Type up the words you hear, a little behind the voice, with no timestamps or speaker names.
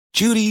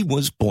Judy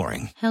was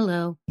boring.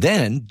 Hello.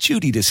 Then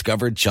Judy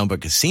discovered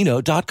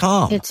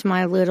ChumbaCasino.com. It's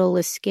my little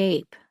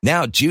escape.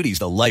 Now Judy's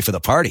the life of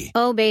the party.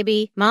 Oh,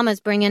 baby, mama's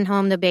bringing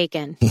home the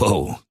bacon.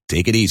 Whoa,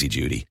 take it easy,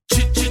 Judy.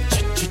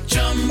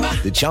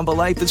 The Chumba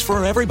life is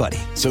for everybody.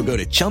 So go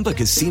to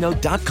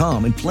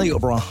ChumbaCasino.com and play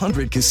over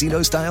 100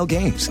 casino-style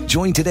games.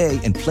 Join today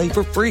and play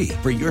for free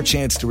for your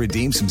chance to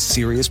redeem some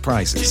serious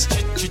prizes.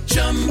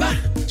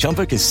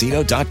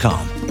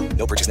 ChumbaCasino.com.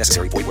 No purchase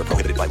necessary. Void where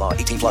prohibited by law.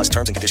 18 plus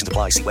terms and conditions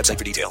apply. See website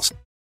for details.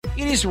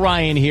 It is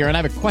Ryan here, and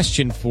I have a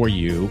question for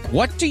you.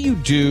 What do you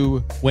do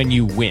when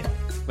you win?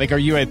 Like, are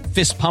you a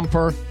fist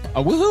pumper,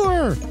 a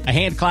woohooer, a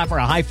hand clapper,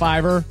 a high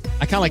fiver?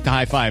 I kind of like the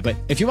high five, but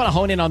if you want to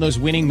hone in on those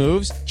winning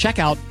moves, check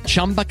out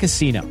Chumba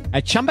Casino.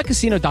 At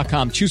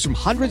ChumbaCasino.com, choose from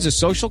hundreds of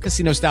social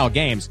casino style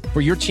games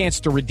for your chance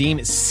to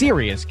redeem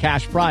serious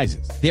cash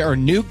prizes. There are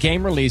new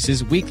game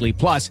releases weekly,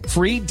 plus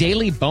free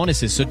daily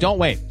bonuses. So don't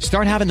wait.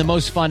 Start having the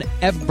most fun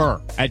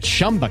ever at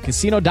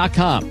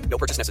ChumbaCasino.com. No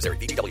purchase necessary.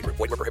 VGW. Void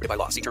where prohibited by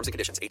law. See terms and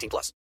conditions. 18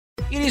 plus.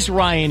 It is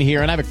Ryan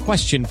here, and I have a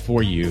question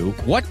for you.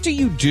 What do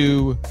you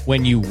do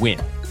when you win?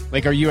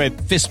 Like, are you a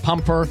fist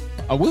pumper,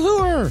 a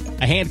woohooer,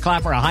 a hand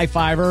clapper, a high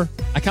fiver?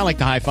 I kind of like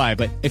the high five,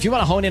 but if you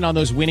want to hone in on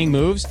those winning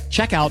moves,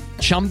 check out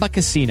Chumba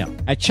Casino.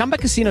 At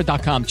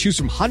ChumbaCasino.com, choose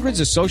from hundreds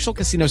of social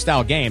casino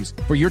style games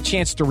for your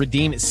chance to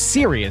redeem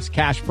serious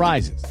cash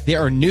prizes. There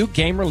are new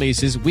game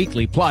releases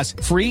weekly, plus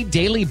free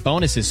daily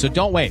bonuses. So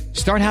don't wait.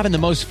 Start having the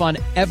most fun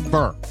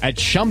ever at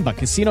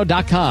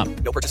ChumbaCasino.com.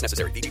 No purchase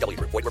necessary. VGW.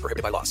 Void where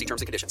prohibited by law. See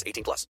terms and conditions.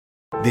 18 plus.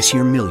 This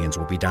year, millions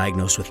will be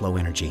diagnosed with low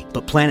energy,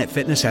 but Planet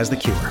Fitness has the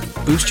cure.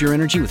 Boost your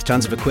energy with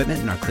tons of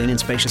equipment in our clean and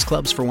spacious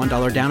clubs for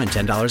 $1 down and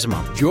 $10 a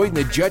month. Join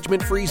the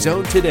judgment-free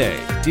zone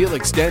today. Deal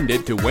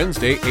extended to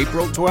Wednesday,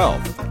 April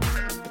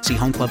 12th. See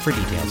Home Club for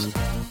details.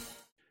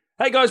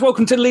 Hey guys,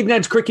 welcome to the Leading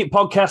Edge Cricket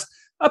Podcast,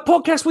 a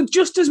podcast with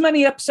just as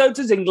many episodes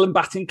as England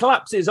batting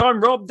collapses. I'm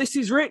Rob, this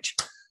is Rich.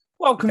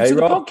 Welcome to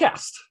the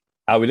podcast.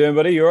 How we doing,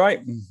 buddy? You all right?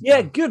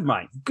 Yeah, good,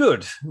 mate.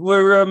 Good.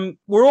 We're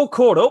all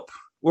caught up.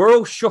 We're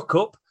all shook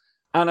up.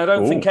 And I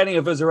don't think any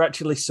of us are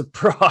actually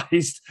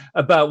surprised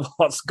about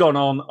what's gone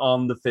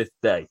on the fifth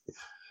day.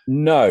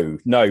 No,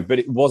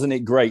 but wasn't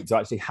it great to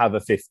actually have a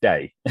fifth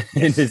day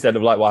instead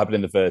of like what happened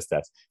in the first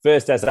test?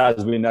 First test,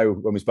 as we know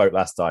when we spoke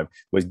last time,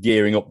 was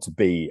gearing up to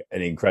be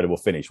an incredible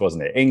finish,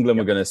 wasn't it? England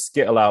were going to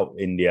skittle out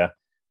India.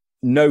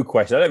 No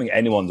question. I don't think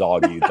anyone's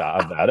argued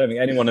that, have they? I don't think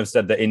anyone has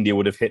said that India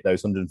would have hit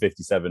those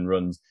 157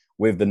 runs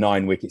with the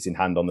 9 wickets in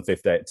hand on the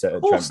fifth day at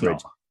Trent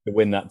Bridge to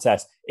win that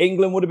test.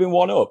 England would have been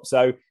one up.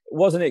 So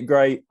wasn't it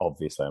great?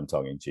 Obviously, I'm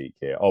tongue-in-cheek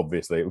here.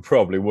 Obviously, it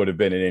probably would have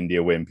been an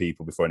India win,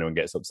 people, before anyone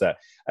gets upset.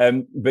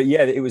 But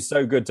yeah, it was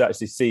so good to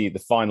actually see the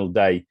final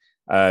day,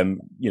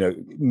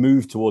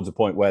 move towards a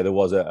point where there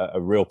was a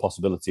real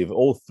possibility of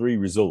all three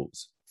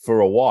results for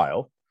a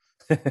while.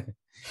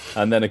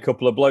 And then a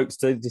couple of blokes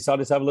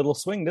decided to have a little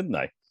swing, didn't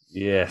they?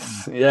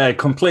 Yes. Yeah,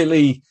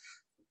 completely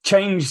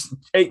changed.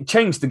 It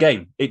changed the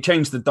game. It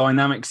changed the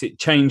dynamics. It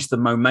changed the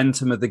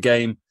momentum of the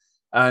game.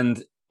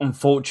 And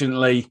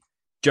unfortunately,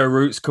 Joe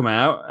Root's come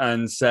out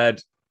and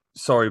said,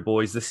 sorry,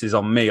 boys, this is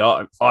on me.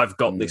 I've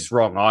got this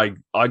wrong.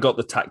 I got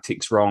the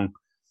tactics wrong.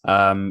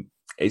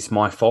 It's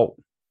my fault.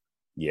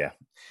 Yeah.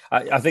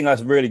 I think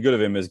that's really good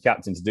of him as a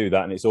captain to do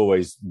that. And it's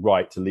always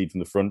right to lead from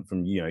the front.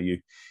 You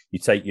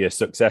take your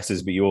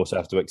successes, but you also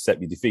have to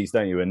accept your defeats,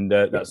 don't you? And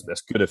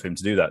that's good of him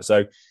to do that.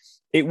 So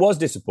it was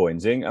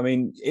disappointing. I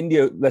mean,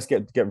 India, let's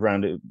get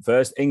around it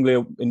first.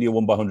 India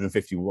won by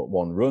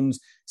 151 runs,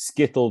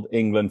 skittled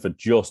England for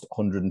just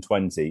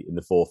 120 in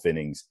the fourth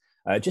innings.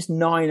 Just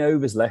 9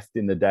 overs left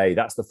in the day.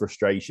 That's the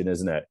frustration,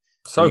 isn't it?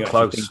 So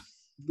close.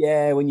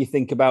 When you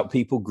think about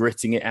people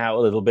gritting it out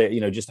a little bit,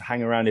 just to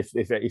hang around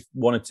if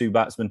one or two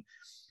batsmen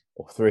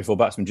or 3 or 4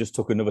 batsmen just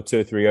took another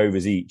 2 or 3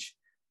 overs each.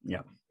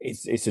 Yeah,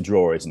 it's a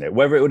draw, isn't it?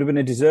 Whether it would have been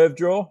a deserved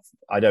draw,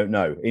 I don't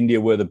know. India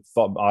were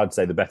I'd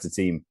say the better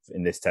team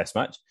in this Test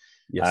match.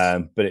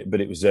 Yes, but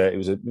it was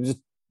a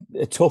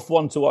tough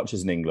one to watch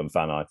as an England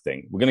fan. I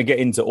think we're going to get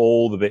into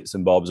all the bits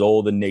and bobs,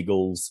 all the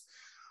niggles,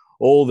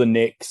 all the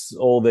nicks,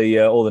 all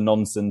the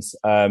nonsense.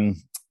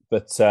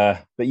 But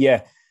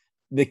yeah,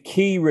 the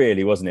key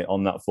really, wasn't it,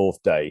 on that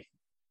fifth day,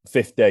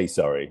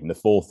 in the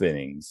fourth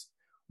innings,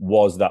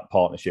 was that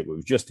partnership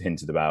we just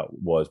hinted about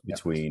was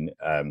between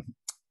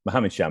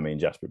Mohammad Shami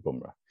and Jasprit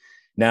Bumrah.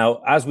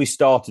 Now, as we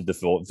started the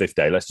fifth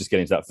day, let's just get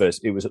into that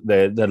first. It was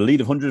they had a lead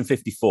of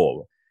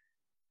 154.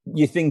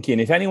 You're thinking,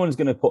 if anyone's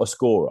going to put a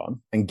score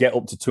on and get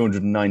up to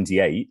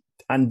 298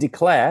 and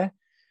declare,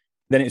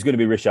 then it's going to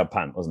be Rishabh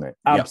Pant, wasn't it?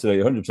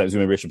 Absolutely, 100% it was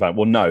going to be Rishabh Pant.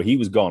 Well, no, he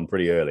was gone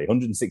pretty early.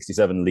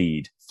 167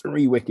 lead,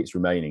 3 wickets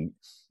remaining.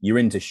 You're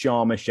into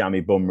Sharma,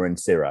 Shami, Bumrah and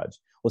Siraj.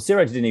 Well,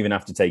 Siraj didn't even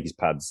have to take his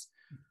pads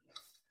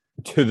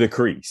to the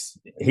crease.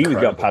 He was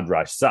got pad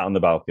rash, sat on the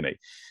balcony.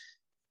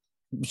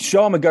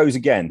 Sharma goes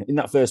again in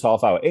that first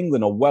half hour.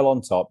 England are well on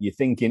top. You're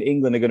thinking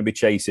England are going to be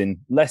chasing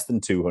less than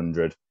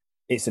 200.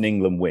 It's an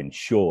England win,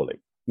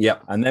 surely. Yeah.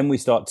 And then we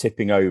start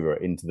tipping over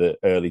into the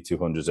early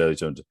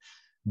 200s,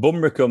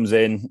 Bumrah comes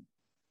in.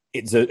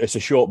 it's a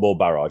short ball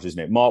barrage, isn't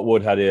it? Mark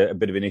Wood had a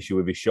bit of an issue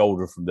with his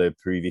shoulder from the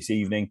previous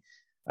evening.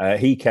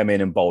 He came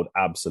in and bowled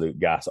absolute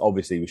gas.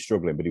 Obviously, he was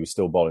struggling, but he was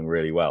still bowling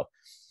really well.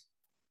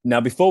 Now,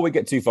 before we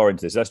get too far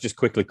into this, let's just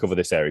quickly cover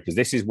this area, because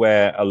this is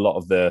where a lot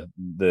of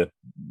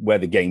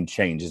the game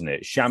changed, isn't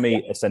it?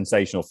 Shami, a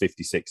sensational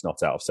 56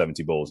 not out of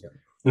 70 balls.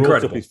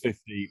 Brought up his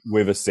 50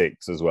 with a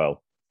 6 as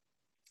well.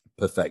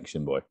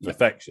 Perfection, boy.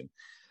 Perfection.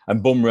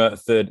 And Bumrah,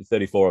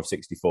 34 of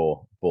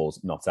 64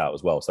 balls not out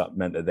as well. So that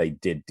meant that they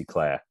did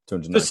declare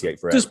 298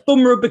 for 8. Does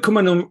Bumrah become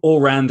an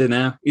all-rounder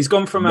now? He's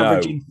gone from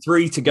averaging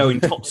 3 to going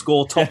top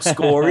score.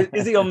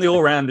 Is he on the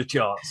all-rounder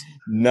charts?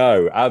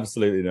 No,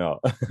 absolutely not.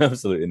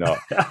 Absolutely not.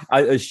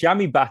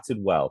 Shami batted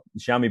well.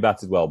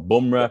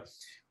 Bumrah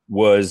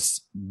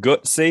was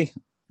gutsy,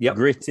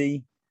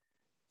 gritty,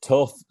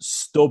 tough,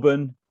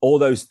 stubborn, all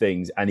those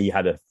things, and he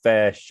had a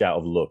fair shout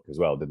of luck as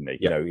well, didn't he?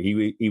 You know,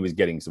 he was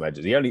getting some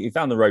edges. He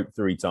found the rope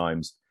 3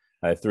 times,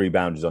 3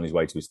 boundaries on his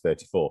way to his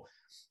 34.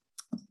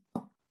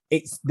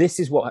 It's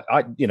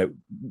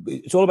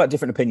all about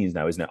different opinions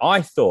now, isn't it?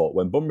 I thought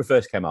when Bumrah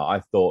first came out, I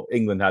thought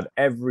England had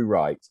every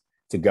right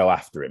to go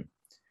after him.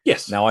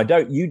 Yes. Now we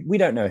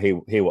don't know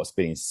hear what's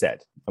being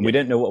said, and we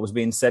don't know what was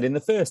being said in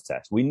the first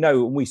test. We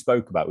know, and we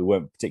spoke about, we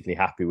weren't particularly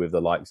happy with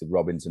the likes of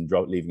Robinson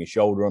leaving a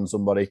shoulder on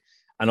somebody.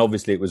 And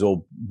obviously, it was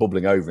all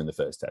bubbling over in the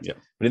first test. Yeah.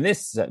 But in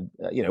this,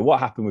 what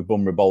happened with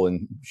Bumrah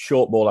bowling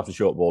short ball after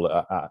short ball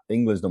at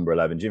England's number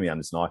 11, Jimmy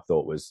Anderson, I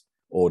thought was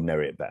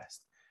ordinary at best.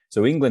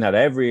 So England had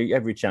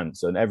every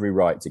chance and every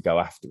right to go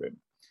after him.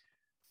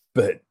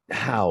 But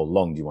how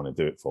long do you want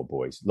to do it for,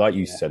 boys? Like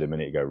you said a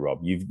minute ago,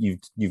 Rob,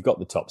 you've got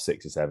the top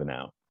 6 or 7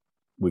 out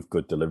with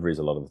good deliveries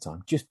a lot of the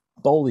time. Just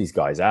bowl these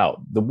guys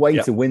out. The way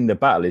to win the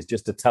battle is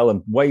just to tell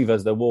them, wave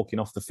as they're walking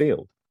off the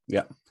field.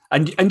 Yeah.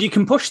 And you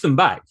can push them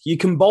back. You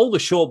can bowl the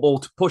short ball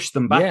to push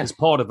them back as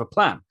part of a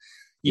plan.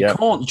 You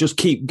can't just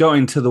keep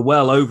going to the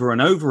well over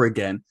and over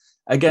again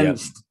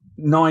against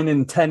 9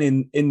 and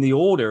 10 in the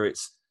order.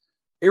 It's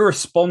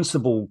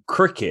irresponsible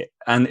cricket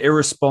and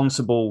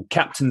irresponsible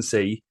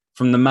captaincy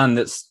from the man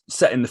that's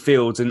setting the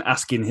fields and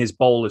asking his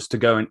bowlers to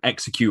go and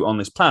execute on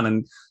this plan.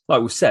 And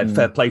like we said,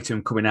 fair play to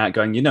him coming out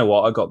going, you know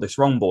what, I got this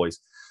wrong, boys.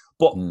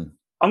 But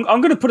I'm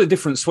going to put a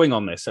different swing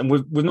on this, and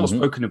we've not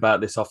spoken about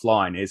this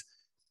offline, is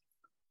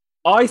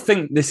I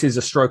think this is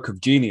a stroke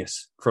of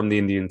genius from the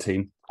Indian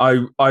team.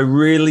 I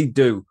really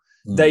do.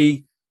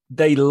 They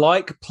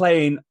like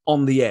playing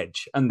on the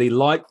edge, and they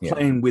like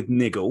playing with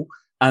niggle,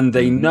 and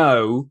they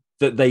know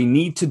that they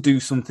need to do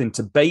something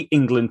to bait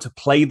England to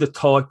play the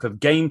type of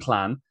game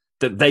plan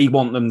that they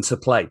want them to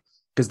play.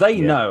 Because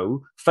they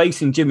know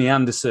facing Jimmy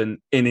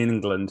Anderson in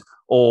England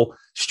or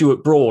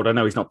Stuart Broad, I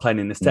know he's not playing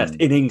in this test,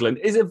 in England,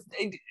 is an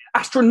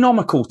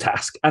astronomical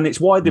task. And it's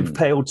why they've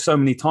failed so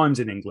many times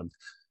in England.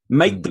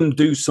 Make them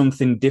do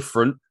something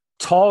different.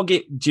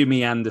 Target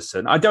Jimmy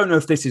Anderson. I don't know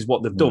if this is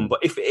what they've done, but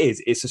if it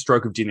is, it's a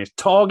stroke of genius.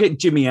 Target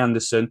Jimmy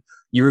Anderson.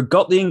 You've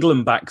got the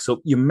England backs up.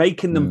 You're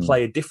making them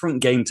play a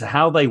different game to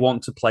how they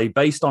want to play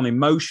based on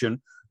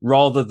emotion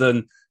rather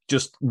than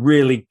just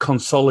really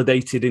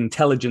consolidated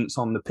intelligence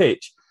on the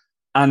pitch.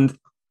 And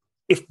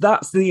if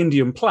that's the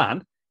Indian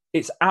plan,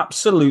 it's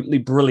absolutely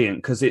brilliant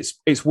because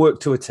it's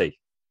worked to a T,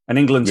 and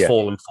England's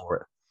fallen for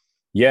it.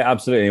 Yeah,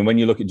 absolutely. And when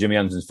you look at Jimmy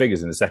Anderson's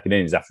figures in the second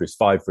innings after his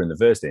 5 for in the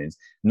first innings,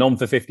 none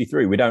for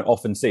 53. We don't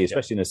often see,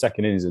 especially in the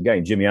second innings of the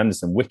game, Jimmy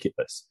Anderson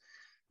wicketless.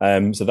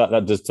 So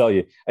that does tell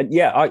you. And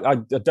I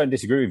don't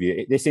disagree with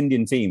you. This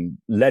Indian team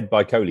led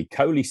by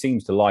Kohli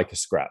seems to like a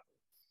scrap.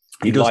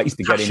 He likes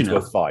to get into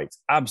a fight.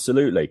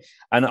 Absolutely.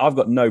 And I've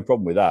got no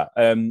problem with that.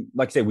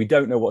 Like I said, we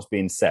don't know what's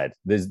being said.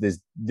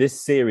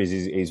 This series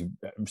is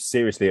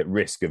seriously at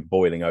risk of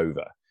boiling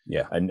over.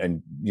 Yeah.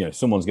 And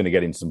someone's going to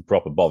get into some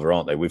proper bother,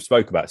 aren't they? We've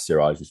spoke about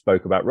Siraj, we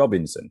spoke about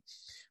Robinson.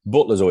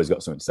 Butler's always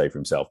got something to say for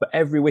himself, but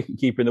every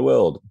wicketkeeper in the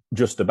world,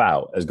 just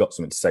about, has got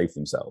something to say for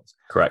themselves.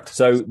 Correct.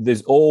 So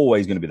there's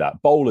always going to be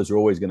that. Bowlers are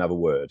always going to have a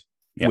word.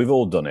 Yep. We've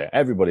all done it.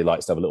 Everybody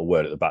likes to have a little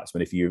word at the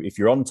batsman. If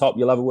you're on top,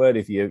 you'll have a word.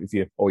 If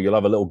you or you'll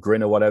have a little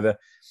grin or whatever.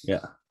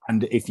 Yeah.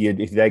 And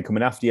if they're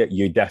coming after you,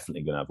 you're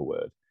definitely going to have a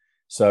word.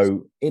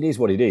 So it is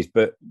what it is.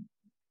 But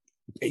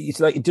it's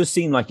like, it does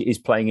seem like it is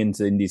playing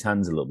into India's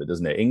hands a little bit,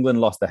 doesn't it?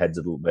 England lost their heads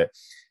a little bit.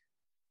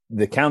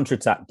 The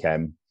counter-attack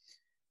came,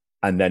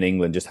 and then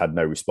England just had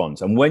no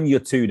response. And when you're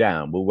 2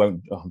 down,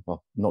 I'm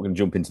not going to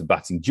jump into the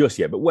batting just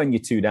yet, but when you're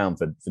 2 down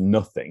for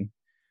nothing,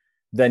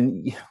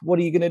 then what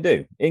are you going to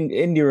do?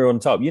 India are on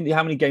top.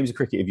 How many games of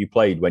cricket have you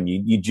played when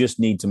you just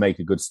need to make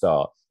a good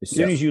start? As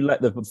soon as you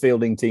let the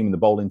fielding team and the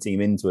bowling team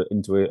into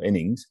an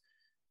innings,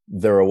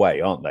 they're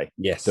away, aren't they?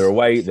 Yes. They're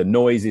away. The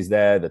noise is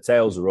there. The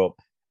tails are up.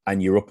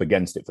 And you're up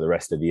against it for the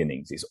rest of the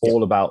innings. It's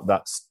all about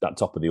that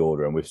top of the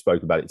order. And we've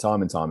spoken about it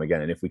time and time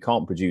again. And if we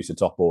can't produce a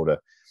top order,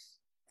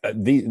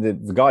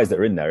 the guys that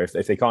are in there,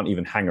 if they can't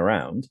even hang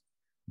around,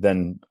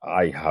 then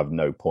I have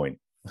no point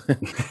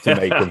to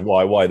make of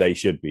why they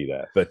should be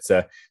there. But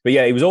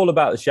yeah, it was all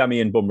about the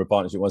Shami and Bumrah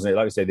partnership, wasn't it?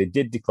 Like I say, they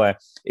did declare.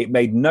 It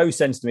made no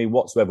sense to me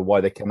whatsoever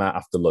why they came out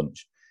after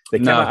lunch. They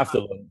came out after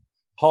lunch,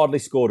 hardly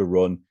scored a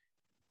run,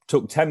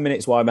 took 10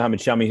 minutes while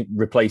Mohamed Shami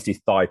replaced his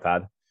thigh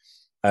pad.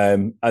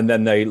 And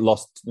then they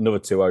lost another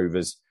 2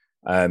 overs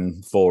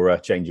for a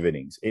change of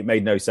innings. It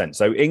made no sense.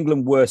 So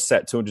England were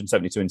set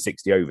 272 in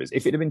 60 overs.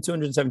 If it had been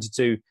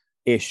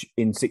 272-ish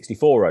in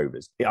 64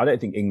 overs, I don't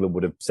think England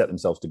would have set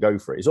themselves to go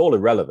for it. It's all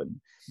irrelevant.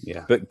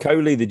 Yeah. But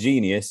Kohli, the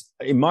genius,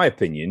 in my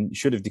opinion,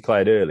 should have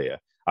declared earlier.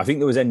 I think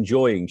there was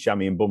enjoying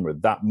Shami and Bumrah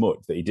that much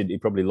that he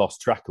probably lost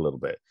track a little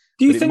bit.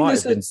 Do you think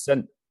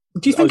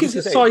it's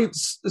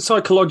a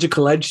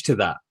psychological edge to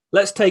that?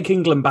 Let's take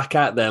England back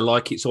out there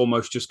like it's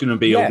almost just going to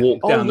be a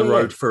walk down the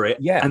road for it.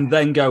 Yeah. And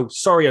then go,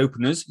 sorry,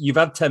 openers, you've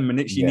had 10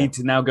 minutes. You need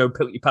to now go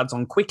put your pads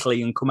on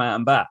quickly and come out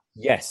and bat.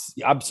 Yes,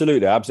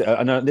 absolutely.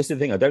 And this is the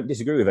thing. I don't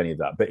disagree with any of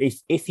that. But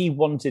if he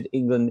wanted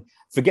England,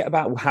 forget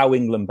about how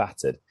England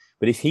battered.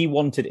 But if he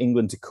wanted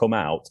England to come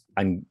out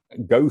and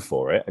go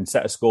for it and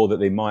set a score that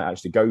they might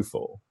actually go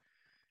for,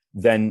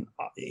 then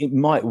it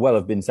might well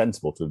have been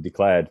sensible to have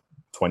declared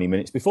 20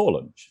 minutes before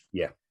lunch.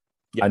 Yeah.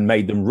 And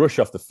made them rush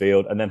off the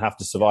field and then have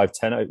to survive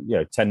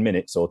 10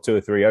 minutes or 2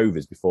 or 3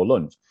 overs before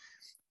lunch.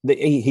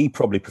 He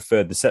probably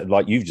preferred the set,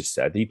 like you've just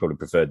said, he probably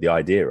preferred the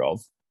idea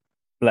of,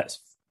 let's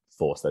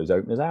force those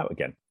openers out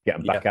again, get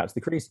them back out to the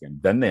crease again.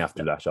 Then they have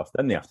to dash off,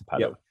 then they have to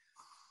paddle.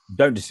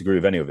 Don't disagree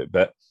with any of it.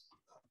 But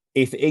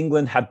if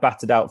England had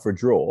battered out for a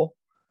draw,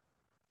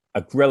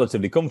 a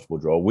relatively comfortable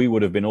draw, we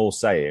would have been all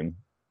saying,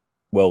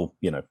 well,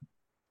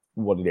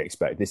 what did you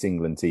expect? This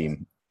England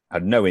team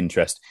had no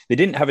interest. They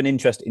didn't have an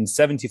interest in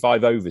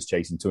 75 overs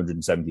chasing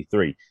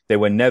 273. They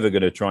were never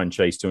going to try and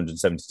chase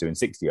 272 in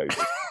 60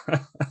 overs.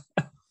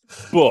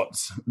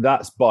 But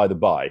that's by the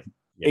by.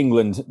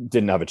 England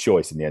didn't have a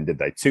choice in the end, did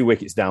they? 2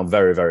 wickets down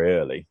very, very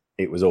early.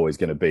 It was always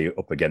going to be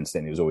up against it,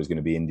 and it was always going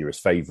to be India as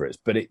favourites.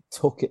 But it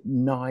took it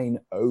 9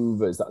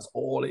 overs. That's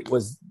all it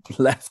was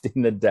left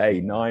in the day.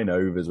 9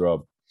 overs,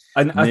 Rob.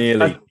 And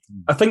nearly.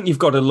 I think you've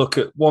got to look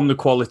at, one, the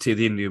quality of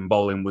the Indian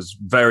bowling was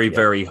very,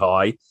 very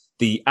high.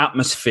 The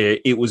atmosphere,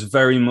 it was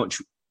very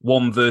much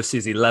 1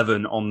 versus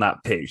 11 on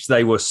that pitch.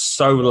 They were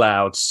so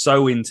loud,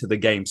 so into the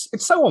games.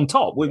 It's so on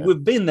top.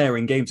 We've been there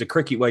in games of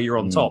cricket where you're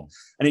on top,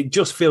 and it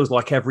just feels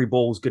like every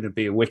ball's going to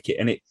be a wicket.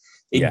 And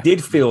it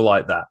did feel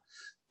like that.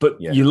 But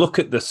you look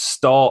at the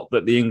start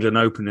that the England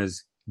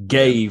openers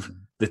gave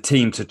the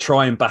team to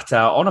try and bat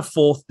out on a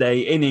 4th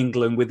day in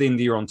England with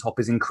India on top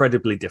is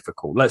incredibly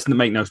difficult. Let's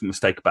make no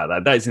mistake about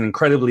that. That is an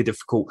incredibly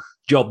difficult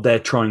job they're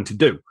trying to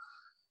do.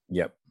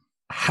 Yep.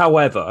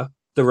 However,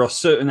 there are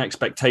certain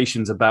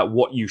expectations about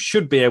what you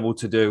should be able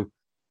to do.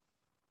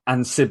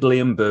 And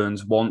Sibley and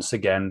Burns once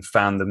again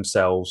found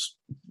themselves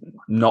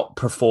not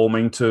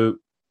performing to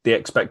the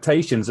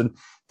expectations. And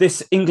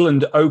this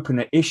England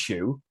opener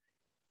issue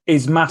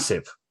is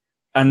massive.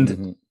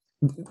 And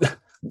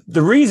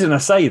the reason I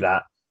say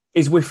that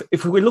is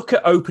if we look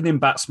at opening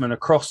batsmen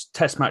across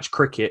Test match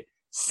cricket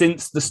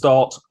since the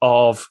start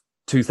of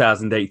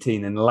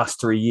 2018 in the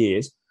last 3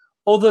 years,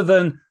 other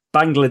than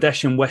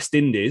Bangladesh and West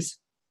Indies,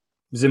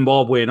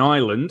 Zimbabwe and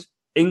Ireland,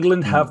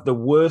 England have the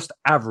worst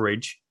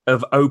average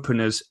of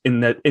openers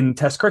in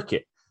Test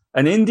cricket.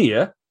 And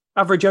India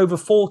average over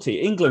 40.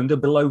 England are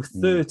below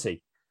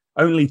 30,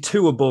 only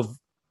 2 above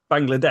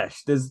Bangladesh.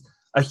 There's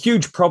a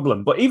huge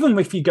problem. But even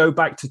if you go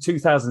back to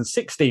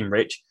 2016,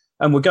 Rich,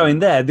 and we're going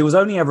there was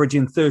only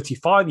averaging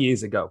 35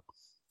 years ago.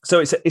 So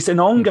it's an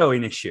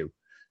ongoing issue.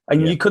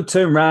 And you could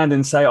turn around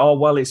and say, oh,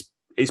 well, it's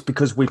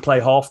because we play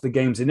half the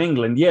games in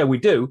England. Yeah, we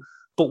do.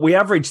 But we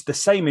average the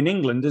same in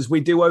England as we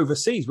do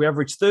overseas. We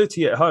average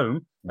 30 at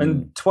home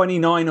and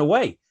 29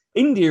 away.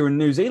 India and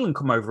New Zealand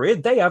come over here.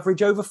 They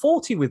average over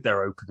 40 with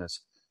their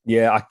openers.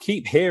 Yeah, I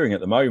keep hearing at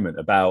the moment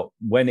about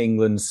when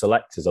England's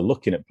selectors are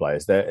looking at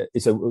players,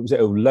 is it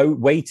a low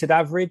weighted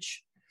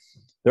average?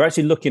 They're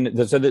actually looking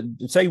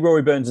at, say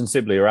Rory Burns and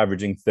Sibley are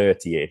averaging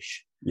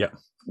 30-ish. Yeah.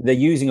 They're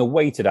using a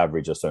weighted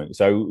average or something.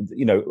 So,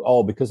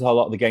 because a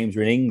lot of the games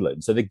are in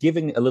England. So they're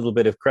giving a little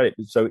bit of credit.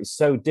 So it's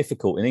so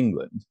difficult in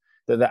England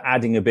that they're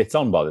adding a bit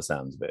on by the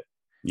sounds of it.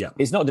 Yeah.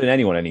 It's not doing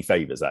anyone any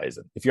favours, that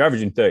isn't. If you're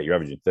averaging 30, you're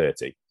averaging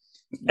 30.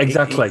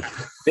 Exactly.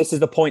 This is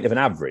the point of an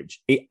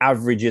average. It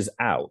averages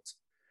out.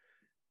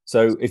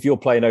 So if you're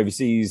playing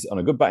overseas on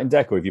a good batting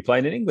deck, or if you're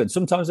playing in England,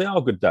 sometimes they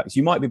are good decks.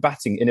 You might be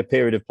batting in a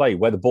period of play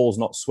where the ball's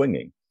not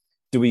swinging.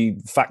 Do we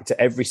factor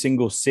every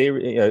single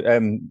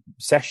session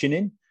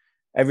in?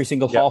 Every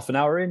single half an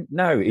hour in?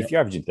 No, if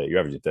you're averaging 30, you're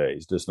averaging 30.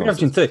 It's just not. You're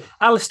averaging 30.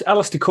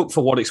 Alistair Cook,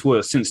 for what it's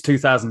worth, since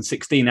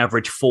 2016,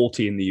 averaged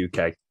 40 in the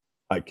UK.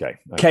 Okay.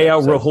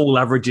 KL Rahul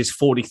averages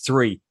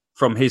 43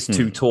 from his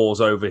 2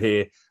 tours over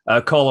here.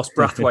 Carlos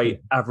Brathwaite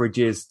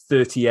averages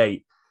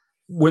 38.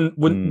 We're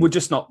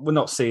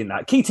not seeing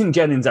that. Keaton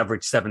Jennings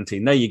averaged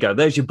 17. There you go.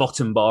 There's your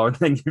bottom bar, and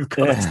then you've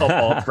got a top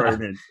bar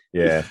thrown in.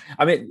 Yeah,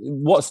 I mean,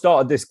 what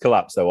started this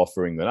collapse though, off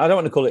for England? I don't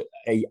want to call it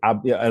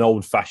an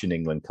old-fashioned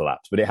England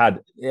collapse, but it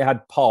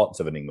had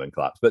parts of an England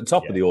collapse. But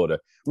top of the order,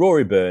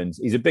 Rory Burns.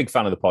 He's a big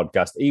fan of the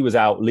podcast. He was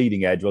out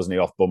leading edge, wasn't he,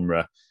 off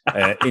Bumrah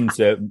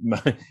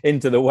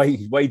into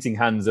the waiting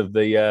hands of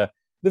the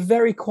The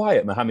very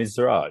quiet Mohamed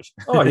Siraj.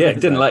 Oh, yeah,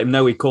 didn't let him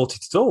know he caught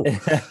it at all.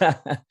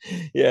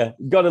 Yeah,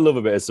 got to love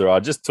a bit of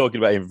Siraj. Just talking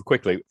about him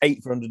quickly,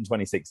 8 for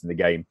 126 in the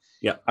game.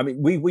 Yeah. I mean,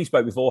 we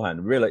spoke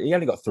beforehand. Really, he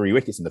only got 3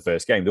 wickets in the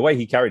first game. The way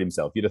he carried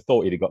himself, you'd have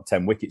thought he'd have got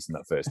 10 wickets in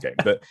that first game.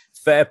 But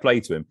fair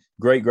play to him.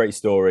 Great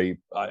story.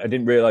 I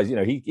didn't realise,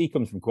 he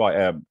comes from quite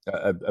a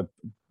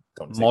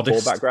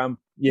modest background.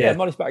 Yeah,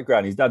 modest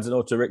background. His dad's an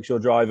auto rickshaw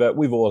driver.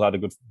 We've all had a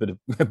good bit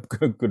of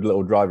good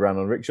little drive around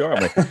on a rickshaw,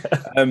 haven't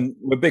we?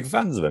 We're big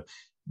fans of him.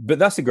 But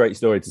that's a great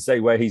story to say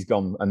where he's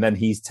gone, and then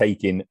he's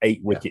taken 8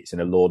 wickets in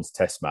a Lord's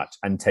Test match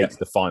and takes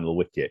the final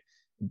wicket.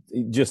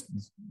 Just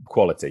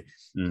quality.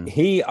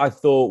 He, I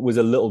thought, was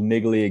a little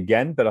niggly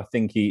again, but I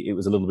think it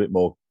was a little bit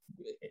more.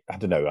 I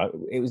don't know.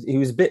 He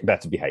was a bit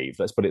better behaved.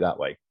 Let's put it that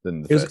way.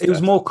 Than it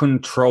was more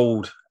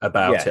controlled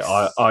about it.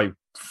 I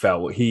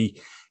felt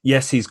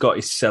he's got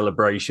his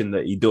celebration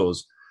that he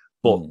does,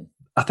 but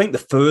I think the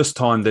first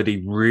time that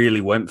he really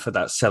went for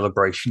that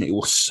celebration, it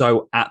was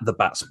so at the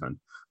batsman.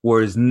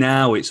 Whereas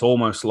now it's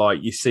almost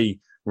like you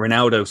see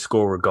Ronaldo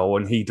score a goal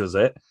and he does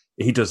it.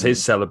 He does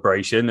his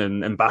celebration,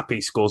 and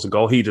Mbappe scores a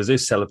goal. He does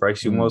his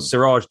celebration. Well,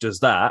 Siraj does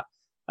that,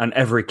 and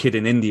every kid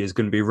in India is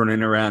going to be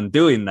running around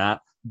doing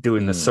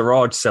the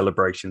Siraj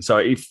celebration. So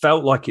it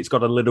felt like it's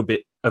got a little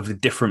bit of a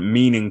different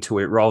meaning to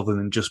it rather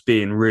than just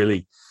being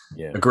really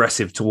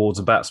aggressive towards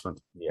a batsman.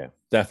 Yeah,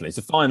 definitely. It's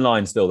a fine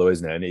line still, though,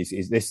 isn't it? And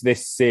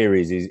this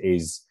series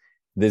is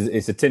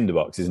it's a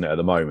tinderbox, isn't it, at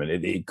the moment?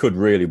 It could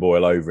really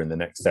boil over in the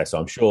next test. So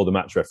I'm sure the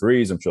match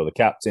referees, I'm sure the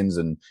captains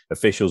and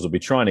officials will be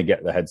trying to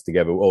get their heads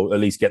together, or at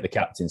least get the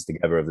captains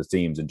together of the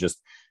teams, and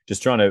just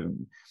trying to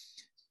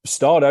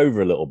start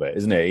over a little bit,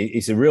 isn't it?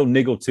 It's a real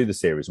niggle to the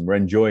series, and we're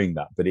enjoying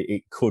that, but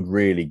it could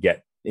really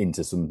get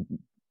into some,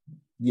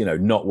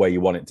 not where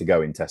you want it to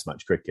go in Test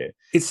match cricket.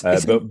 It's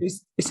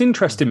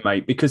interesting,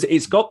 mate, because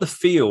it's got the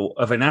feel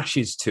of an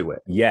Ashes to it.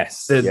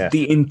 Yes.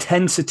 The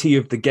intensity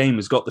of the game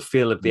has got the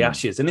feel of the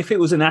Ashes. And if it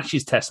was an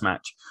Ashes Test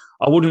match,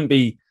 I wouldn't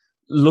be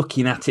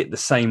looking at it the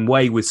same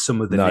way with some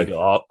of the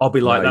niggle. I'll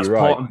be like, that's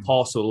part and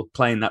parcel of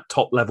playing that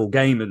top level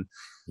game. And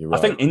I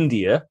think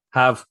India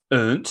have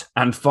earned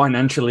and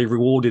financially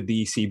rewarded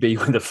the ECB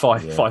with a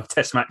five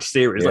Test match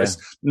series. Let's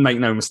make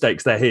no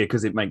mistakes, they're here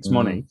because it makes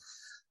money.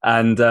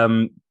 And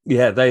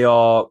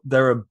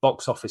they're a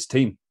box office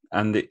team,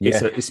 and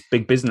it's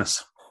big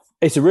business.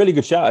 It's a really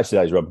good shout,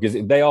 actually, Rob,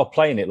 because they are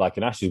playing it like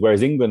an Ashes.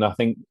 Whereas England,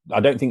 I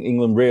don't think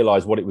England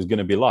realised what it was going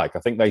to be like. I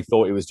think they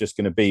thought it was just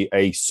going to be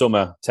a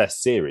summer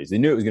Test series. They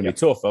knew it was going to be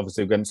tough,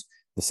 obviously, against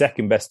the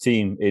second best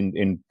team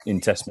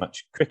in Test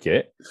match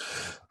cricket.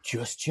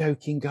 Just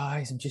joking,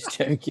 guys. I'm just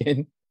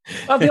joking.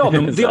 Oh, they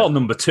are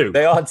number 2.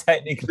 They are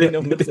technically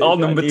number 2. They are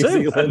number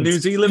 2, and New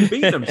Zealand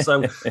beat them.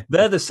 So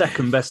they're the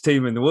second best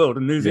team in the world,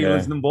 and New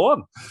Zealand's number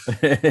 1.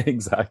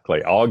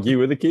 Exactly. Argue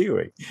with a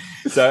Kiwi.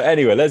 So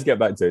anyway, let's get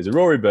back to it. So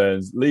Rory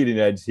Burns, leading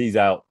edge, he's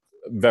out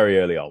very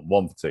early on,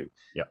 1 for 2.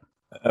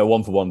 Yeah.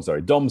 1 for 1,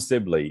 sorry. Dom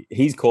Sibley,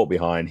 he's caught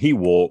behind. He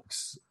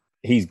walks.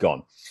 He's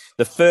gone.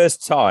 The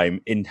first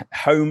time in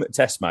home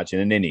Test match in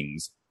an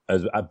innings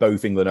as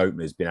both England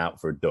openers been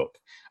out for a duck.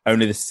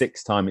 Only the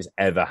 6th time it's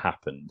ever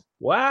happened.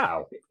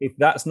 Wow. If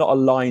that's not a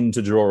line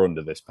to draw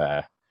under this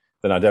pair,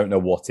 then I don't know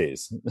what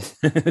is.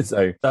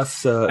 So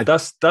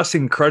that's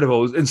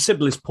incredible. And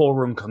Sibley's poor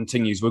run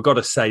continues. We've got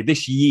to say,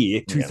 this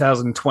year,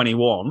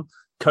 2021,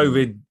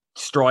 COVID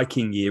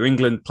striking year,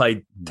 England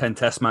played 10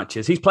 Test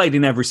matches. He's played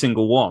in every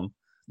single one.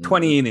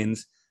 20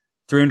 innings,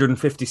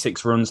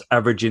 356 runs,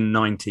 averaging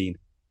 19.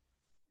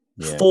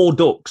 4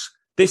 ducks.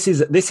 This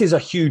is a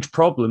huge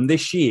problem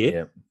this year.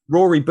 Yeah.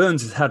 Rory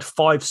Burns has had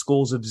 5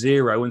 scores of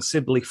 0 and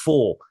Sibley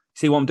 4.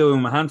 See what I'm doing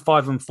with my hand?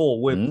 5 and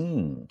 4.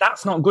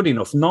 That's not good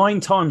enough.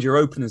 9 times your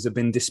openers have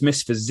been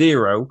dismissed for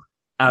 0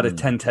 out of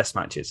 10 Test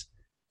matches.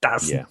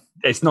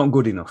 It's not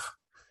good enough.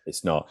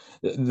 It's not.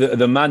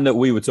 The man that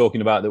we were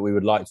talking about that we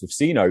would like to have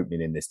seen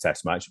opening in this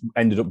Test match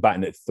ended up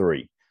batting at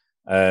 3.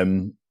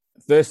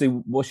 Firstly,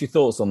 what's your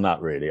thoughts on that?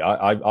 Really,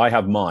 I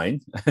have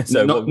mine.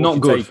 So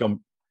not good.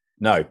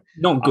 No,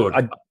 not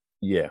good.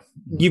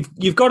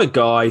 You've got a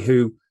guy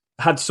who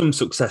had some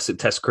success at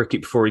Test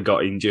cricket before he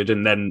got injured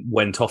and then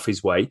went off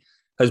his way,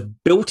 has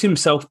built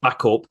himself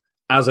back up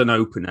as an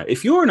opener.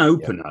 If you're an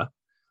opener,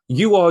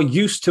 you are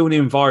used to an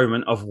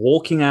environment of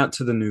walking out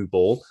to the new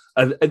ball,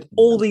 and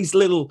all these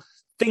little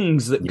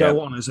things that go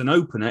on as an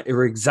opener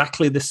are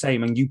exactly the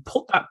same. And you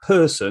put that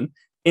person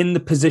in the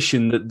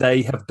position that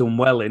they have done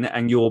well in,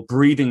 and you're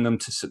breeding them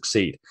to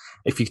succeed.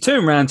 If you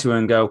turn around to him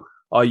and go,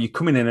 "Are you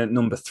coming in at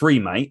number 3,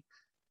 mate?"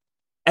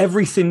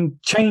 Everything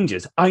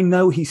changes. I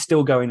know he's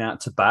still going out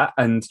to bat,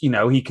 and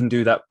he can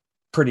do that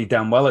pretty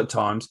damn well at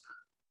times,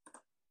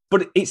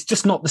 but it's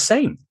just not the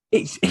same.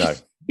 It's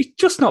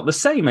just not the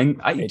same,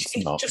 and it's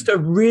just a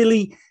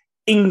really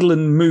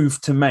England move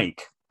to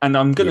make. And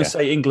I'm going to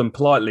say England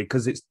politely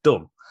because it's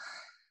dumb.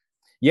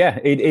 Yeah,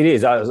 it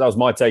is. That was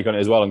my take on it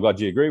as well. I'm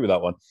glad you agree with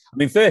that one. I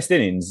mean, first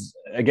innings,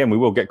 again, we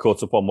will get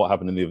caught up on what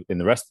happened in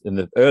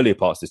the earlier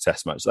parts of this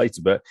Test match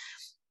later, but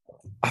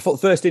I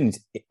thought first innings,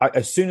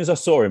 as soon as I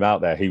saw him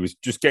out there, he was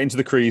just getting to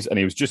the crease and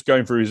he was just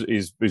going through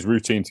his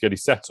routine to get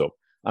his setup.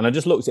 And I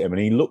just looked at him,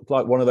 and he looked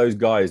like one of those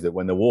guys that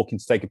when they're walking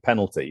to take a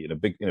penalty in a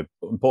big,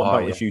 important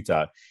part of the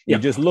shootout, you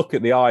just look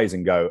at the eyes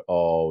and go,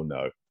 "Oh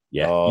no,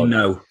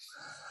 no."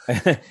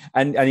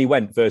 and he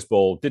went first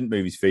ball, didn't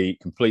move his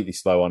feet, completely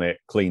slow on it,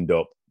 cleaned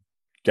up,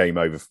 game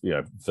over.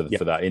 For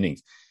that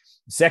innings.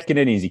 Second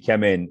innings, he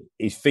came in,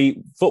 his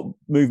foot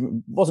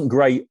movement wasn't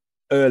great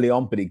early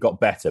on, but it got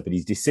better. But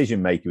his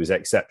decision making was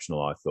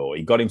exceptional. I thought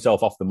he got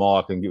himself off the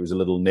mark. I think it was a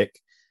little nick.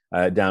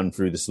 Down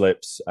through the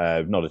slips,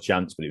 not a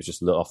chance, but it was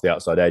just a little off the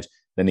outside edge.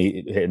 Then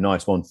he hit a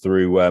nice one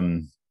through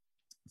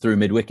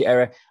mid-wicket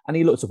area, and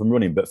he looked up and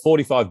running. But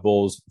 45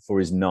 balls for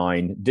his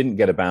 9, didn't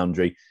get a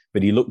boundary,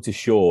 but he looked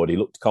assured, he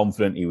looked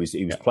confident, he was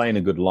playing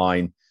a good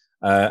line.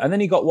 And then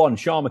he got one.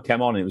 Sharma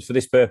came on, and it was for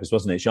this purpose,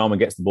 wasn't it? Sharma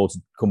gets the ball to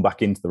come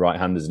back into the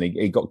right-handers, and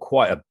he got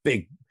quite a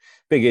big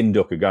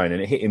inducker going, and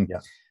it hit him. Yeah.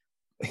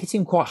 Hit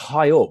him quite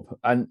high up,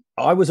 and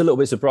I was a little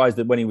bit surprised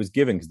that when he was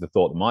given, because the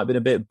thought there might have been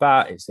a bit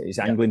bat, it's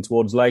angling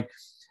towards leg.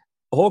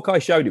 Hawkeye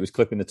showed it was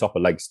clipping the top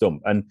of leg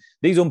stump, and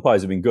these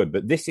umpires have been good,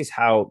 but this is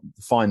how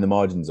fine the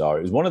margins are.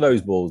 It was one of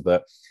those balls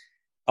that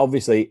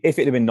obviously if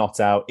it had been not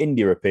out,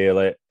 India appeal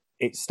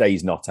it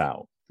stays not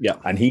out. Yeah,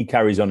 and he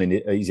carries on in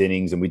his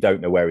innings, and we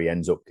don't know where he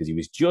ends up because he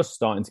was just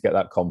starting to get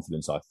that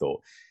confidence, I thought.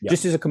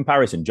 Just as a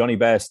comparison, Johnny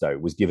Bairstow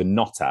was given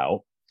not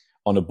out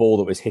on a ball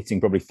that was hitting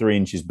probably 3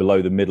 inches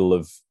below the middle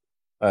of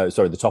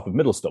the top of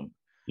middle stump.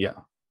 Yeah.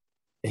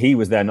 He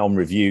was then on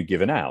review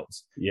given out.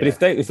 Yeah.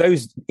 But if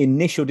those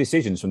initial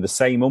decisions from the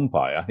same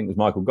umpire, I think it was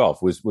Michael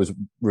Goff, was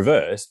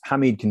reversed,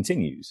 Hamid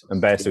continues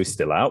and Bairstow is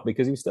still out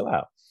because he was still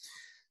out.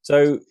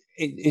 So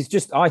it's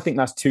just, I think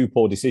that's 2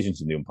 poor decisions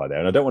from the umpire there.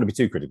 And I don't want to be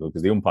too critical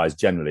because the umpires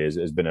generally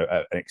has been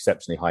an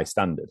exceptionally high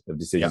standard of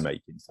decision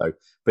making. So,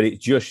 but it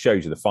just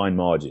shows you the fine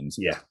margins.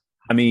 Yeah.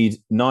 Hamid,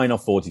 9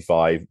 off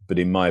 45, but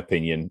in my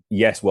opinion,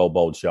 yes, well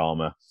bowled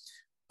Sharma,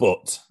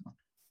 but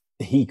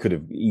he could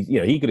have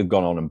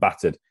gone on and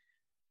battered.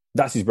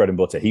 That's his bread and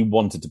butter. He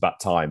wanted to bat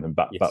time and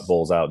bat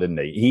balls out, didn't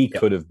he? He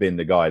could have been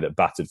the guy that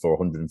batted for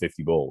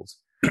 150 balls,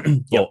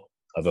 but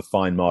of a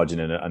fine margin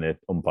and an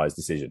umpire's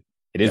decision.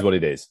 It is what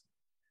it is.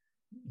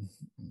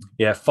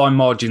 Yeah, fine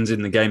margins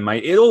in the game,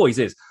 mate. It always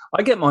is.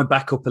 I get my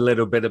back up a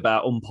little bit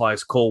about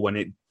umpire's call when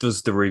it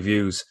does the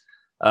reviews,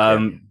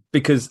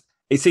 because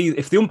it's either,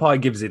 if the umpire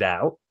gives it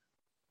out,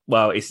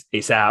 well,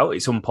 it's out,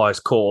 it's umpire's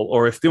call.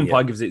 Or if the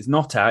umpire gives it's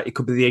not out, it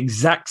could be the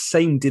exact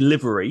same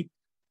delivery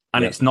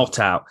and it's not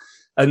out.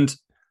 And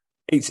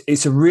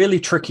it's a really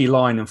tricky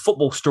line, and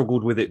football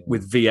struggled with it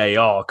with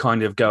VAR,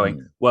 kind of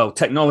going, well,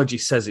 technology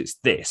says it's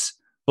this,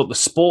 but the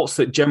sports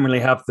that generally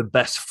have the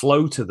best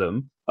flow to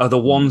them are the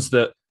ones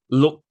that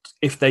look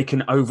if they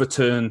can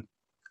overturn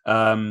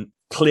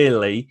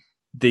clearly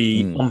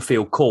the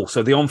on-field call.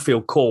 So the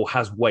on-field call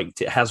has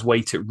weight. It has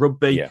weight at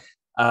rugby.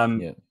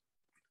 I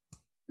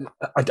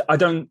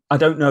don't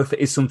know if it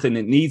is something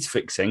that needs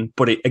fixing,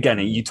 but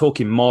you're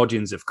talking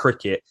margins of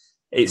cricket.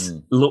 It's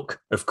look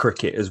of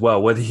cricket as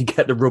well, whether you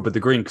get the rub of the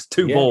green, because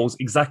 2 balls,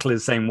 exactly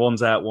the same,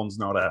 one's out, one's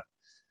not out.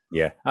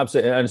 Yeah,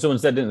 absolutely. And someone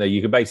said, didn't they,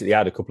 you could basically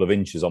add a couple of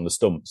inches on the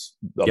stumps,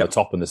 on the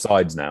top and the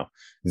sides now.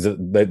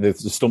 The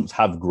stumps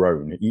have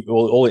grown.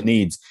 All it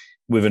needs,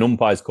 with an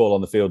umpire's call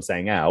on the field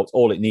saying out,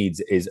 all it needs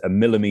is a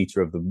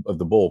millimetre of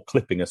the ball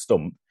clipping a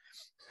stump,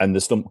 and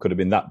the stump could have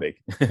been that big,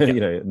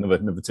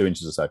 another 2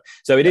 inches or so.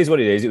 So it is what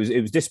it is. It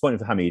was disappointing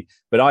for Hamid,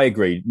 but I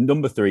agree.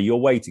 Number 3, you're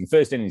waiting.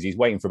 First innings, he's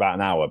waiting for about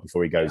an hour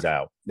before he goes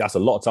out. That's a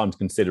lot of time to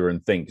consider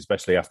and think,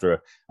 especially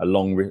after a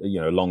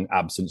long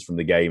absence from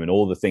the game and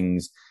all the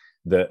things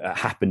that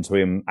happened to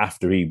him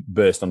after he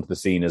burst onto the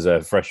scene as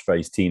a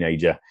fresh-faced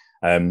teenager.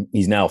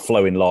 He's now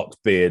flowing locks,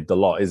 beard, the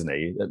lot, isn't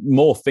he?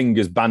 More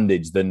fingers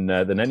bandaged than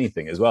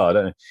anything as well. I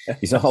don't know.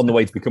 He's on the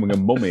way to becoming a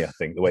mummy, I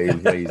think, the way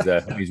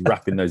he's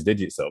wrapping those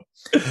digits up.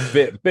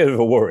 Bit of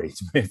a worry,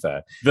 to be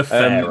fair. The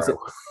Pharaoh.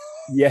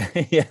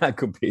 That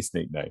could be his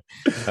nickname.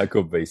 That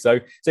could be. So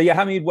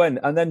Hamid went,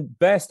 and then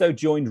Bairstow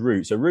joined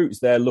Root. So Root's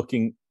there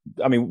looking,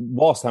 I mean,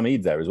 whilst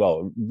Hamid's there as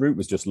well, Root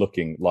was just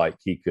looking like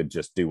he could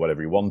just do whatever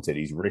he wanted.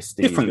 He's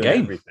wristy. Different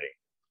game. Everything.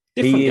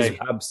 He is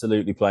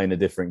absolutely playing a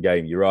different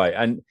game. You're right.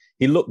 And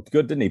he looked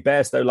good, didn't he?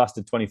 Bairstow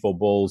lasted 24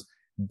 balls.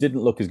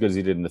 Didn't look as good as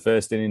he did in the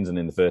first innings and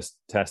in the first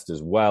test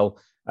as well.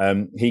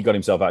 He got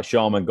himself out.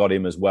 Sharma got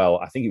him as well.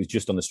 I think it was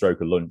just on the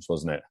stroke of lunch,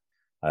 wasn't it?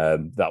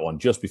 That one,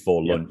 just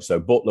before lunch. So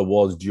Butler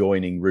was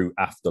joining Root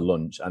after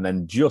lunch. And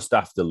then just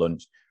after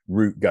lunch,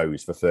 Root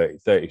goes for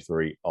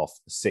 33 off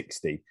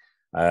 60.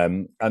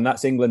 And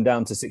that's England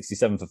down to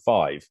 67 for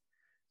 5.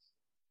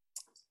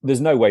 There's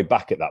no way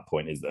back at that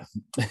point, is there?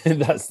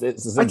 It's a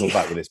simple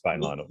fact with this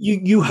batting lineup.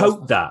 You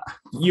hope that.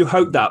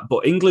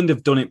 But England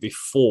have done it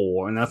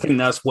before, and I think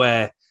that's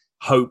where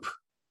hope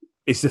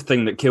is the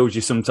thing that kills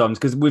you sometimes,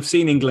 because we've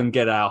seen England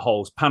get our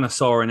holes.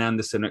 Panesar and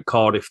Anderson at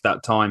Cardiff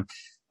that time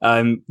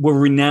were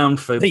renowned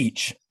for...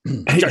 Leach.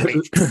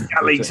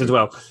 Leach as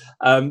well.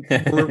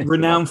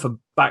 Renowned for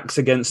backs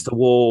against the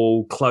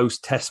wall, close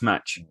test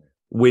match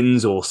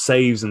wins or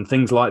saves and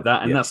things like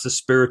that. And that's the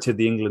spirit of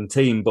the England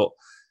team. But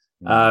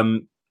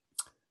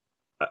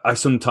I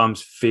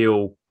sometimes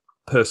feel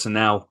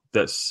personnel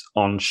that's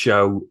on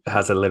show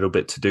has a little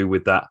bit to do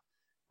with that.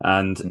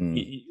 And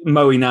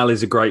Moeen Ali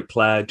is a great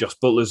player. Josh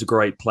Butler's a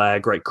great player,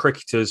 great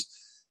cricketers.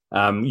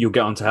 You'll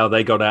get onto how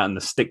they got out and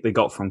the stick they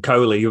got from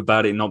Kohli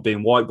about it not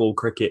being white ball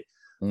cricket.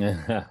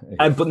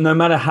 But no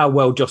matter how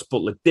well Josh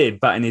Butler did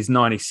batting his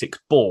 96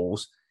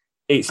 balls,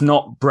 it's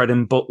not bread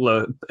and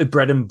butter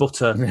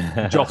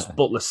Josh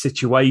Butler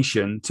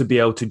situation to be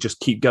able to just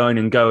keep going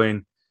and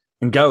going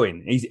and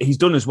going. He's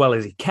done as well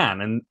as he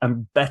can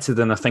and better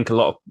than I think a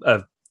lot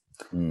of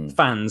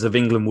fans of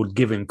England would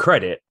give him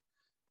credit.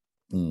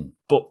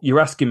 But you're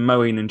asking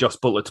Moeen and Josh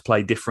Butler to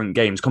play different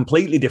games,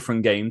 completely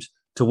different games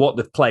to what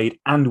they've played,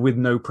 and with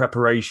no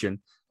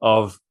preparation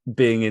of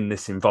being in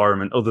this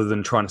environment other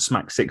than trying to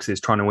smack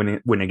sixes, trying to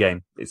win a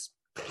game.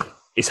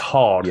 It's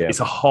hard. Yeah. It's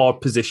a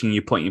hard position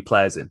you put your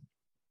players in.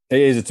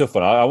 It is a tough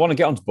one. I want to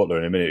get onto Butler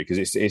in a minute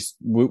because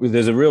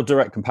there's a real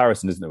direct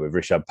comparison, isn't there, with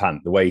Rishabh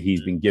Pant? The way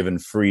he's been given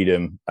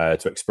freedom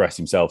to express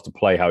himself, to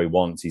play how he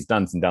wants. He's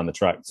dancing down the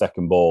track,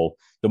 second ball,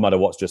 no matter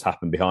what's just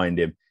happened behind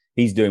him.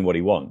 He's doing what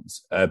he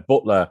wants.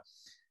 Butler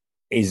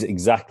is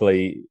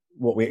exactly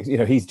what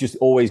he's just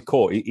always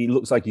caught. He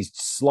looks like he's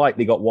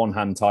slightly got one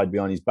hand tied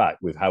behind his back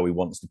with how he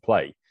wants to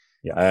play.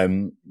 Yeah.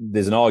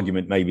 There's an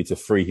argument maybe to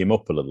free him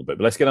up a little bit,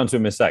 but let's get on to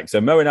him in a sec. So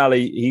Moeen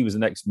Ali, he was the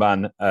next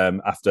man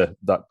after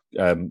that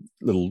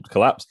little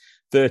collapse.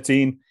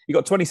 13. He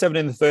got 27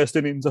 in the first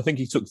innings. I think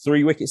he took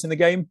 3 wickets in the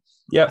game.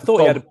 Yeah, I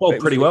thought he had ball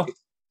pretty well.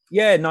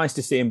 Yeah, nice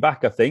to see him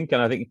back, I think.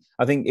 And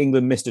I think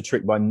England missed a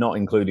trick by not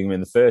including him in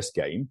the first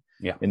game,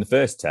 in the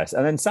first test.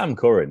 And then Sam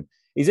Curran,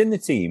 he's in the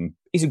team.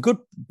 He's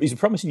a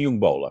promising young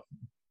bowler.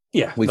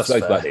 Yeah, we've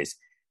spoken about this.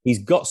 He's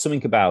got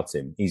something about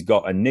him. He's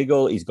got a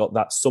niggle. He's got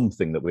that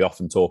something that we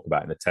often talk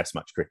about in a test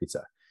match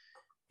cricketer.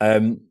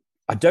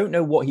 I don't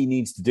know what he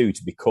needs to do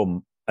to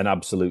become an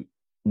absolute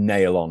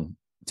nail-on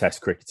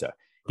test cricketer.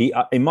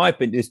 In my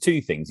opinion, there's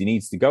 2 things. He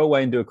needs to go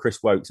away and do a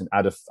Chris Woakes and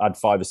add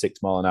 5 or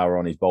 6 mile an hour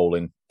on his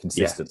bowling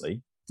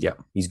consistently. Yeah.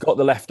 He's got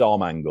the left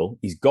arm angle.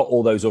 He's got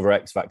all those other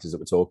X factors that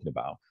we're talking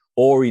about.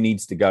 Or he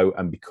needs to go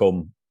and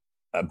become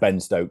a Ben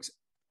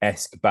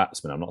Stokes-esque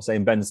batsman. I'm not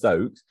saying Ben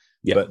Stokes,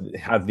 but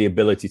have the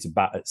ability to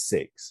bat at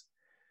 6.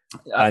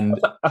 And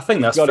I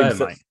think that's fair,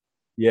 mate.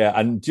 Yeah,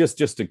 and just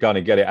to kind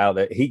of get it out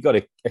there, he got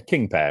a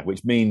king pair,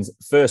 which means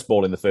first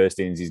ball in the first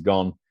innings, he's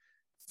gone.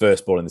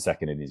 First ball in the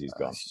second innings, he's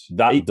gone.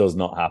 That does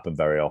not happen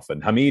very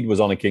often. Hamid was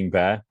on a king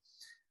pair,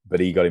 but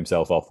he got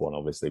himself off one,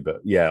 obviously.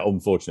 But yeah,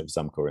 unfortunate for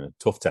Sam Curran. A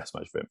tough test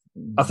match for him.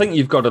 I think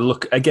you've got to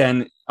look,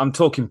 again, I'm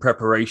talking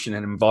preparation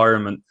and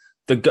environment.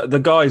 The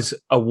guy's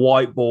a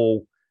white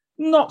ball,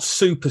 not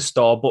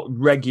superstar, but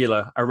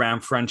regular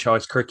around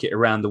franchise cricket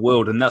around the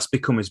world. And that's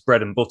become his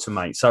bread and butter,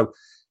 mate. So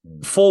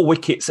 4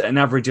 wickets at an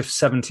average of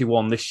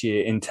 71 this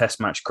year in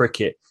test match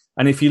cricket.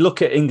 And if you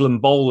look at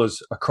England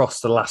bowlers across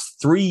the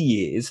last 3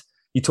 years,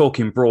 you're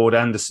talking Broad,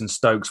 Anderson,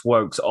 Stokes,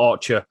 Woakes,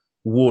 Archer,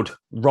 Wood,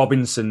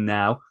 Robinson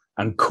now,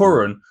 and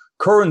Curran.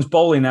 Curran's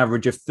bowling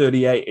average of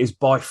 38 is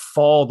by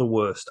far the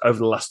worst over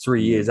the last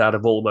 3 years out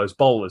of all those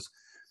bowlers.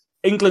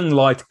 England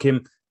like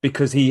him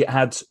because he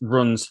adds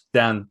runs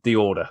down the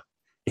order.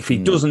 If he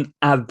doesn't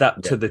add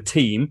that to the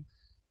team,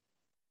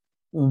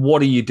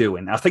 what are you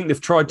doing? I think they've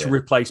tried to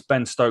replace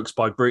Ben Stokes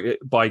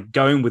by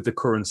going with the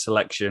Curran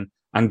selection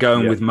and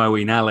going with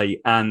Moeen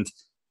Ali. And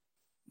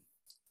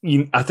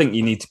I think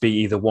you need to be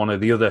either one or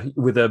the other.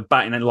 With a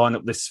batting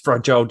lineup this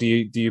fragile, do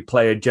you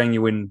play a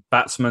genuine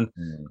batsman,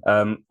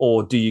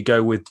 or do you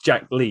go with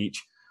Jack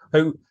Leach,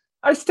 who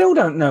I still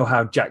don't know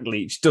how Jack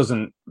Leach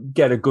doesn't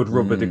get a good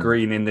rub of the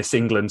green in this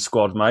England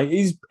squad, mate.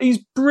 He's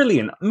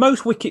brilliant.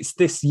 Most wickets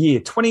this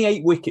year,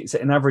 28 wickets at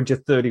an average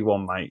of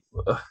 31, mate.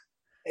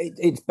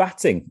 It's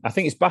batting. I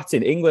think it's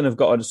batting. England have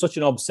got such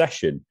an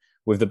obsession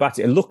with the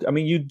batting. And look, I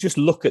mean, you just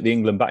look at the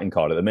England batting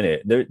card at the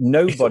minute.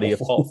 Nobody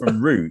apart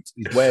from Root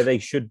is where they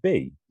should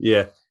be.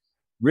 Yeah.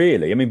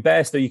 Really. I mean,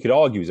 Bairstow, you could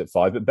argue, is at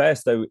 5, but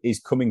Bairstow is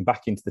coming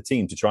back into the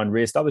team to try and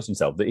re-establish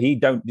himself. That he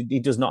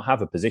does not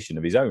have a position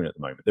of his own at the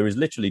moment. There is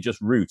literally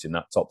just Root in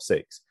that top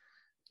 6,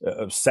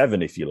 of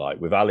 7, if you like,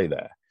 with Ali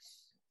there.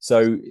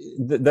 So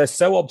they're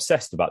so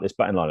obsessed about this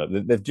batting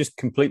lineup. They've just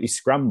completely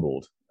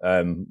scrambled,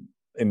 in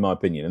my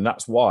opinion. And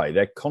that's why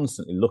they're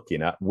constantly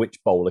looking at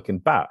which bowler can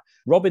bat.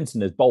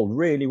 Robinson has bowled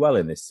really well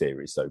in this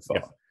series so far.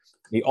 Yeah.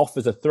 He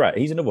offers a threat.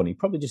 He's another one. He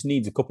probably just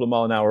needs a couple of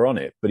mile an hour on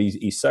it, but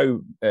he's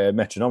so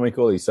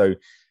metronomical. He's so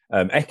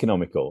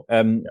economical.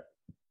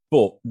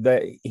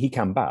 But he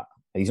can bat.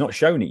 He's not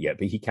shown it yet,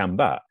 but he can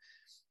bat.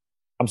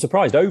 I'm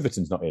surprised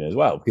Overton's not in as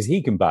well, because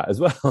he can bat as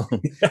well.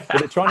 But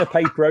they're trying to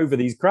paper over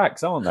these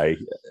cracks, aren't they?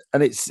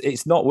 And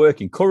it's not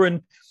working.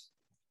 Curran,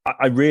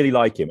 I really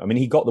like him. I mean,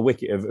 he got the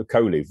wicket of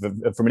Kohli.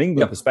 From an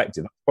England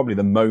perspective, probably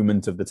the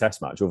moment of the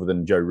test match, other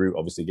than Joe Root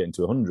obviously getting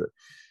to 100.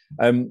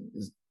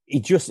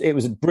 It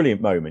was a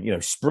brilliant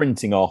moment,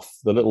 sprinting off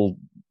the little,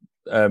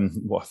 I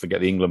forget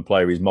the England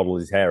player he's modelled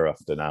his hair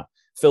after now.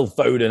 Phil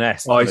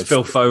Foden-esque. Oh, it's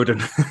Phil Foden.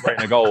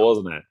 Breaking a goal,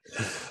 wasn't it?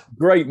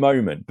 Great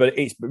moment, but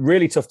it's a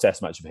really tough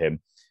test match for him.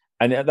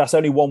 And that's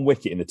only one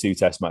wicket in the 2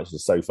 test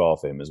matches so far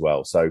for him as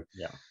well. So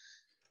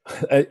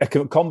a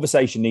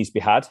conversation needs to be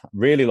had.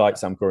 Really like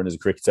Sam Curran as a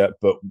cricketer,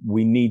 but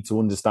we need to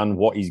understand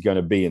what he's going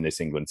to be in this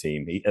England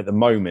team. At the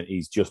moment,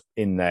 he's just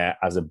in there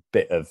as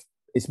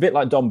it's a bit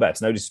like Don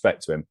Best, no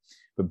disrespect to him,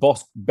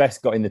 but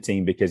Best got in the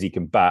team because he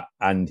can bat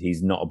and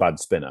he's not a bad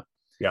spinner.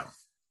 Yeah.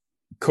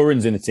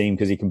 Curran's in the team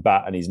because he can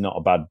bat and he's not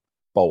a bad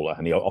bowler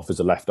and he offers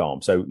a left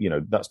arm. So,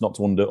 that's not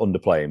to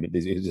underplay him.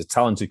 He's a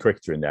talented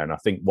cricketer in there, and I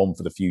think one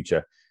for the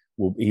future.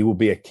 He will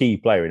be a key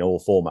player in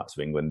all formats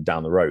of England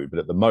down the road. But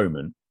at the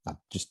moment, I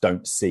just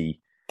don't see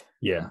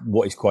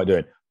what he's quite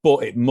doing.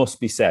 But it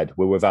must be said,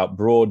 we're without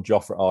Broad,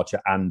 Jofra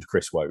Archer and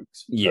Chris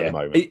Wokes at the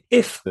moment.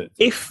 If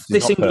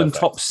this England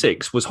top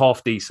 6 was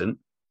half decent,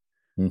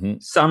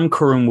 Sam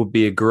Curran would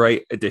be a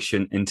great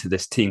addition into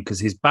this team because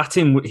his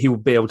batting, he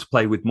would be able to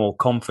play with more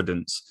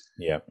confidence.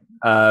 Yeah.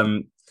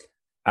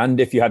 And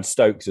if you had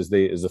Stokes as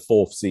the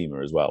fourth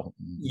seamer as well.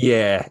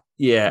 Yeah.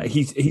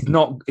 He's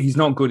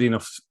not good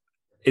enough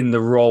in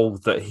the role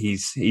that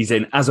he's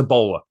in as a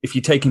bowler. If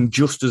you take him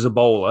just as a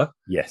bowler,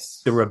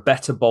 yes, there are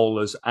better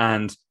bowlers.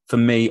 And for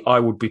me, I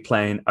would be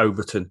playing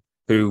Overton,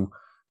 who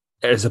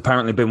has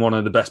apparently been one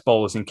of the best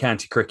bowlers in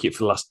county cricket for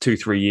the last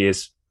 2-3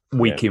 years,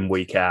 week in,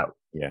 week out.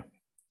 Yeah.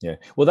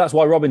 Well, that's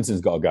why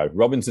Robinson's got to go.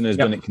 Robinson has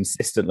done it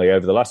consistently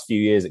over the last few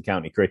years at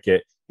county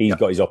cricket. He's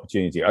got his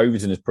opportunity.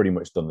 Overton has pretty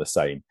much done the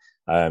same.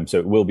 So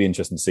it will be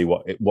interesting to see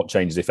what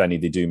changes, if any,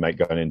 they do make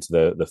going into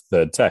the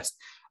third test.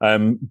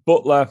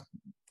 Butler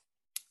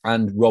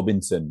and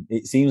Robinson,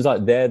 it seems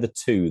like they're the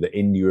two that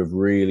India have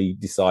really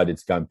decided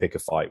to go and pick a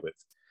fight with.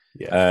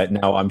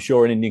 Now, I'm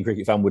sure an Indian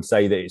cricket fan would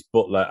say that it's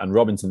Butler and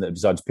Robinson that have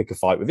decided to pick a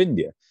fight with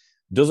India.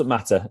 Doesn't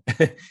matter.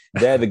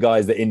 They're the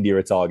guys that India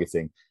are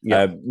targeting.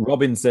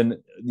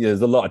 Robinson, there's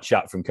a lot of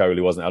chat from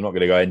Kohli, wasn't it? I'm not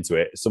going to go into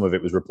it. Some of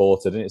it was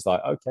reported, and it's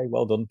like, okay,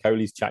 well done.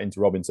 Kohli's chatting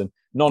to Robinson.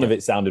 None of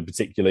it sounded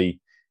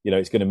particularly,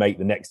 it's going to make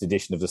the next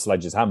edition of the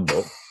Sledgers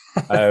Handbook.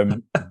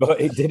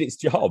 But it did its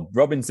job.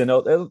 Robinson,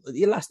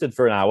 he lasted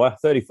for an hour,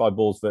 35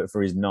 balls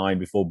for his 9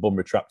 before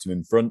Bumrah trapped him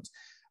in front.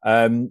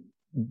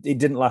 It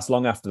didn't last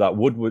long after that.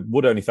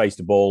 Wood only faced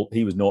a ball.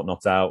 He was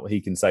not out. He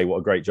can say what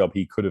a great job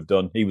he could have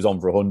done. He was on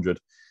for 100,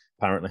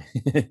 apparently.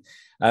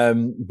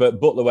 But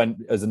Butler went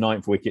as the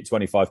 9th wicket,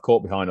 25,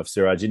 caught behind off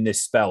Siraj. In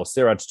this spell,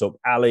 Siraj took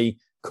Ali,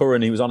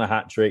 Curran, he was on a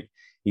hat-trick.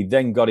 He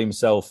then got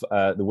himself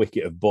the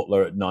wicket of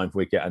Butler at 9th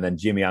wicket, and then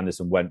Jimmy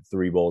Anderson went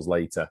 3 balls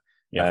later.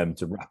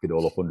 To wrap it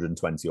all up,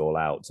 120 all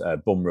out.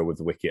 Bumrah with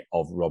the wicket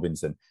of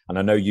Robinson. And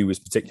I know you was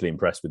particularly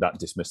impressed with that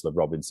dismissal of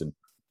Robinson.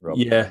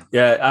 Yeah,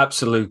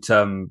 absolute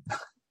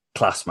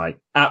class, mate.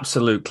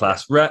 Absolute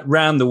class.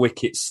 Round the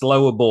wicket,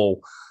 slower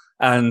ball.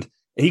 And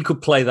he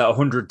could play that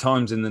 100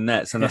 times in the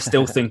nets, and I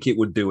still think it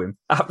would do him.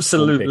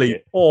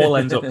 Absolutely. All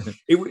ends up.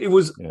 It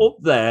was up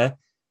there.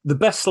 The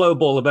best slow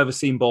ball I've ever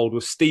seen bowled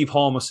was Steve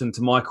Harmison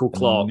to Michael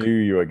Clarke. I knew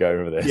you were going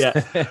over this.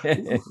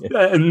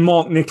 Yeah. And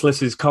Mark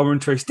Nicholas's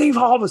commentary. Steve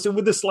Harmison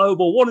with the slow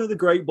ball, one of the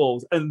great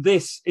balls. And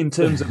this, in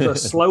terms of a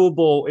slower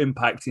ball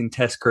impact in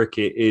Test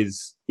cricket,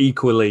 is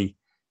equally,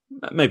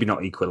 maybe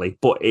not equally,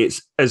 but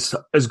it's as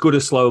good a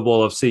slow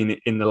ball I've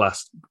seen in the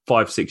last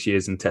 5-6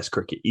 years in Test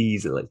cricket,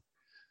 easily.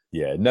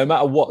 Yeah, no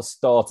matter what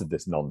started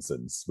this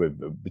nonsense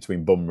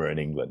between Bumrah and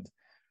England,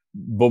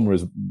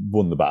 Bumrah's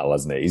won the battle,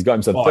 hasn't he? He's got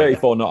himself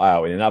 34 not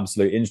out in an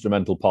absolute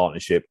instrumental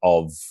partnership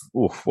of,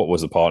 what was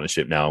the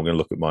partnership now? I'm going to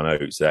look at my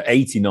notes.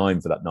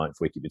 89 for that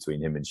 9th wicket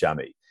between him and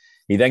Shami.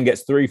 He then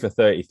gets 3 for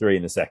 33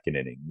 in the second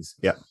innings.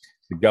 Yeah.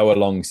 To go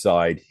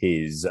alongside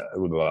his,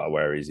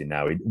 where is he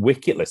now?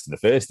 Wicketless in the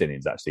first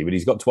innings, actually, but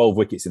he's got 12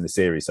 wickets in the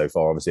series so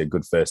far. Obviously, a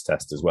good first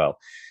test as well.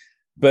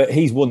 But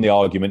he's won the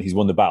argument. He's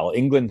won the battle.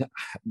 England,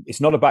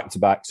 it's not a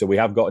back-to-back, so we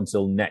have got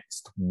until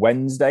next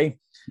Wednesday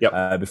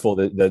before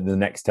the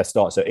next test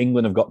starts. So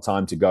England have got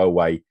time to go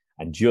away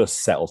and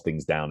just settle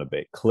things down a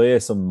bit, clear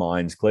some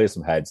minds, clear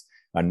some heads,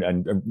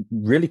 and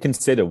really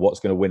consider what's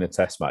going to win a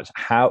test match.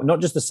 How, not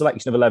just the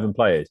selection of 11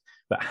 players,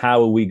 but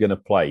how are we going to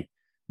play?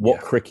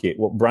 What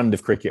brand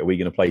of cricket are we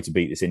going to play to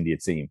beat this India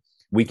team?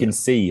 We can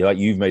see, like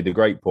you've made the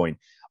great point,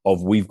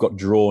 of we've got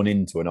drawn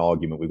into an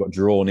argument. We've got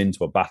drawn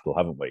into a battle,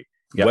 haven't we?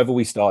 Yep. Whether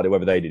we started,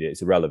 whether they did it,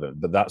 it's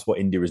irrelevant. But that's what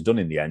India has done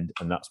in the end,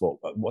 and that's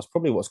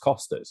what's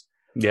cost us.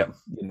 Yeah,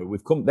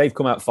 they've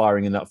come out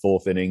firing in that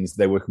 4th innings.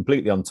 They were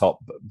completely on top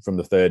from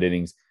the 3rd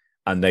innings,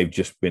 and they've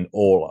just been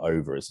all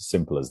over us. As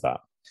simple as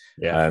that.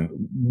 Yeah,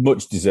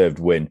 much deserved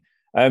win.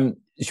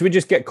 Should we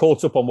just get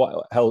caught up on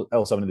what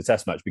else happened in the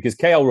Test match? Because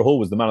KL Rahul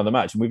was the man of the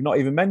match, and we've not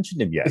even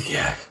mentioned him yet.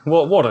 Yeah,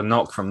 what a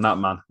knock from that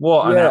man!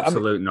 What an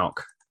absolute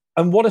knock!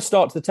 And what a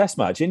start to the Test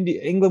match.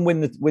 England win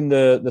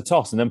the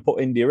toss and then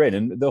put India in,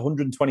 and the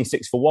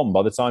 126 for 1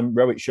 by the time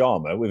Rohit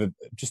Sharma, with a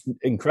just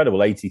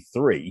incredible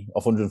 83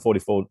 off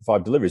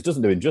 145 deliveries,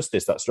 doesn't do him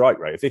justice, that strike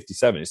rate.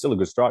 57 is still a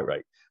good strike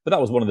rate. But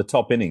that was one of the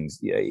top innings.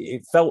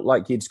 It felt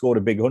like he'd scored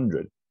a big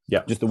 100,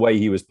 just the way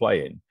he was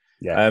playing.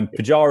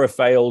 Pujara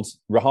failed,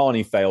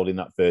 Rahane failed in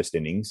that first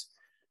innings.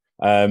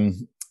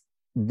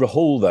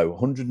 Rahul, though,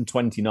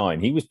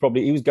 129. He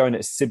was going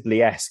at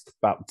Sibley-esque,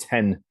 about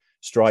 10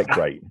 strike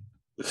rate.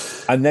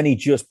 And then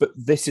but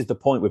this is the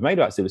point we've made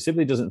about Sibley.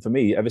 Sibley doesn't, for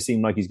me, ever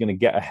seem like he's going to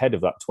get ahead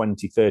of that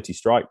 20, 30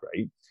 strike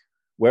rate.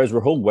 Whereas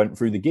Rahul went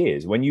through the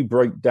gears. When you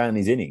broke down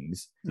his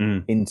innings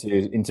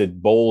into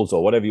balls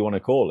or whatever you want to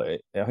call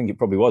it, I think it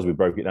probably was, we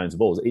broke it down into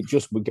balls. It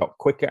just got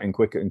quicker and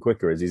quicker and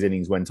quicker as his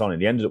innings went on.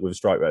 And he ended up with a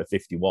strike rate of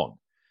 51.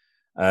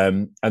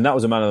 And that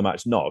was a man of the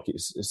match knock.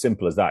 It's as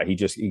simple as that.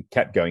 He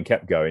kept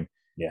going.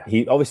 Yeah.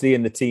 He obviously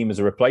in the team as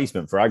a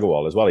replacement for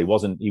Agarwal as well. He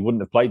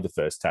wouldn't have played the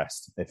first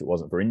test if it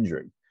wasn't for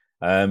injury.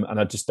 And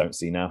I just don't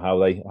see now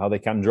how they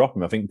can drop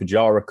him. I think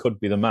Pujara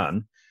could be the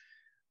man,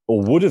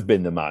 or would have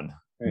been the man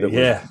that was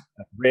at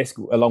risk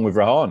along with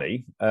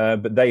Rahane.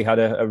 But they had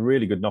a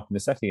really good knock in the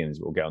second innings.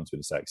 We'll get onto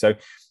in a sec. So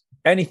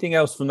anything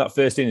else from that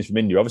first innings from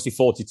India? Obviously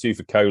 42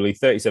 for Kohli,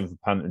 37 for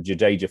Pant, and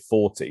Jadeja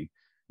 40.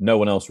 No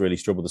one else really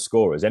struggled the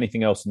scorers.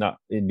 Anything else in that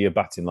India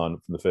batting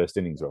lineup from the first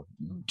innings, Rob?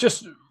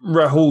 Just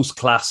Rahul's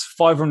class,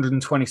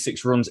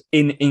 526 runs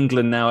in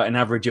England now at an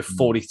average of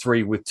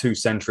 43 with 2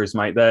 centuries,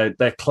 mate.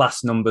 They're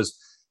class numbers.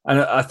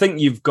 And I think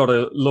you've got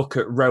to look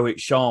at Rohit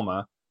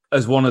Sharma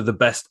as one of the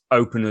best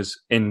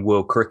openers in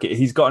world cricket.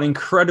 He's got an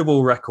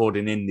incredible record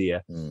in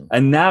India.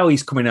 And now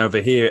he's coming over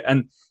here.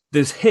 And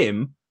there's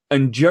him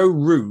and Joe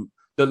Root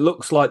that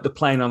looks like they're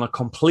playing on a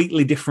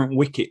completely different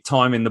wicket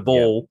time in the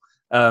ball.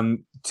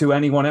 To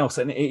anyone else.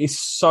 And it is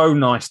so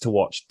nice to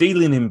watch.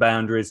 Dealing in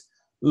boundaries,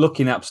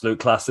 looking absolute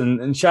class.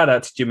 And shout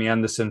out to Jimmy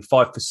Anderson,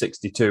 5 for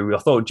 62. I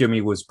thought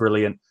Jimmy was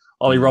brilliant.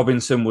 Ollie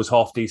Robinson was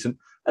half decent.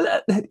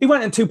 He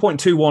went at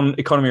 2.21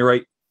 economy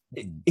rate.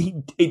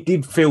 It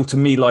did feel to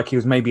me like he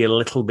was maybe a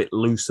little bit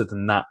looser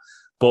than that.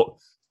 But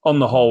on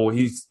the whole,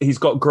 he's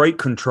got great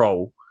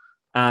control.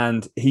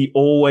 And he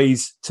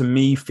always, to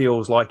me,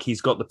 feels like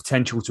he's got the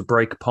potential to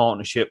break a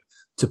partnership,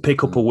 to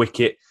pick up a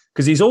wicket.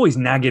 Because he's always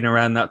nagging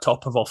around that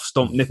top of off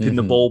stump, nipping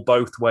the ball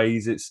both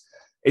ways.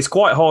 It's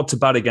quite hard to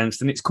bat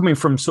against, and it's coming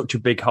from such a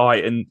big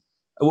height. And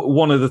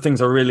one of the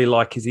things I really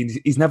like is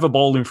he's never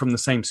bowling from the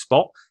same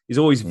spot. He's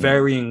always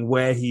varying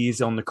where he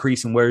is on the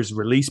crease and where his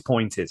release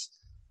point is.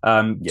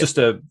 Just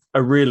a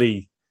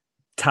really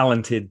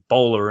talented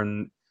bowler,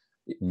 and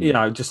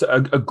just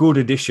a good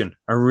addition,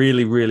 a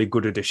really, really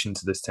good addition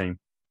to this team.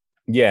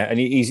 Yeah, and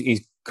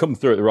he's come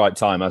through at the right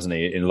time, hasn't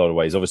he, in a lot of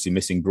ways. Obviously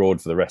missing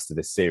Broad for the rest of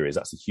this series.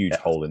 That's a huge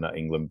hole in that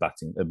England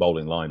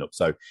bowling lineup.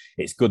 So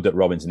it's good that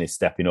Robinson is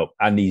stepping up.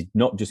 And he's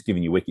not just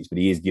giving you wickets, but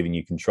he is giving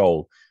you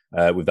control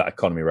with that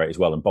economy rate as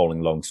well and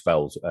bowling long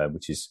spells,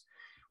 which is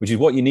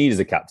what you need as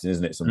a captain,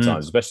 isn't it,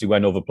 sometimes, especially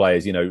when other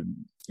players,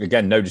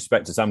 again, no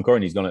disrespect to Sam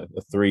Curran, he's gone at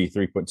a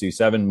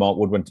 3.27. Mark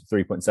Wood went to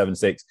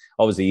 3.76.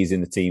 Obviously, he's in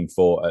the team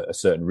for a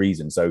certain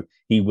reason. So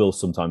he will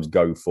sometimes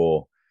go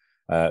for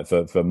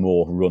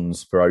more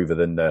runs per over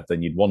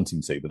than you'd want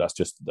him to, but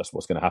that's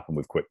what's going to happen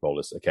with quick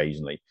bowlers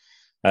occasionally.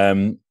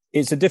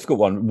 It's a difficult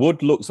one.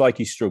 Wood looks like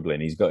he's struggling.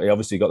 He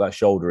obviously got that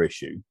shoulder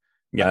issue.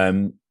 Yeah.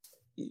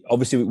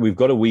 Obviously, we've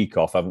got a week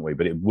off, haven't we?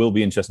 But it will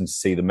be interesting to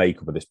see the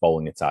makeup of this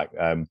bowling attack.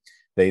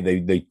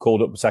 They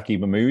called up Saqib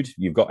Mahmood.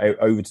 You've got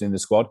Overton in the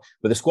squad,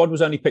 but the squad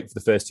was only picked for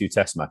the first 2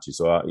 test matches.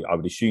 So I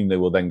would assume they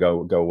will then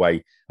go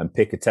away and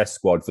pick a test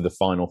squad for the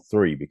final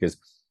 3, because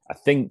I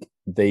think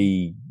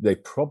they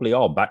probably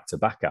are back to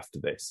back after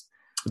this.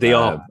 They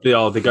are.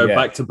 They go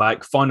back to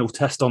back. Final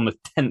test on the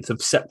 10th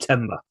of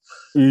September.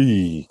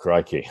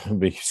 Crikey! I'll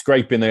be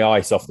scraping the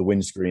ice off the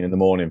windscreen in the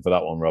morning for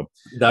that one, Rob.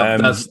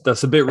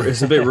 That's a bit.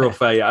 It's a bit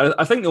rough.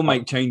 I think they'll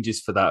make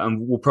changes for that,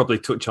 and we'll probably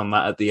touch on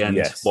that at the end.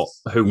 Yes.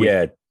 Who we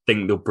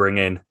think they'll bring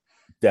in.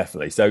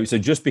 Definitely. So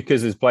just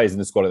because there's players in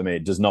the squad at the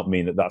minute does not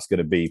mean that that's going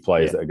to be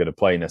players that are going to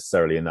play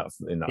necessarily in that.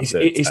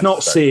 It's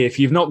not safe.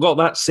 You've not got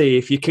that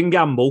safe. You can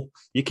gamble,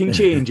 you can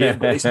change it,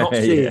 but it's not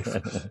safe.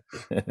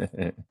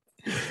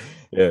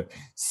 Yeah.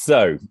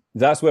 So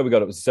that's where we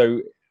got up.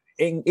 So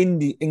in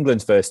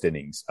England's first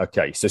innings,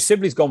 okay. So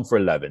Sibley's gone for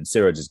 11.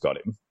 Siraj has got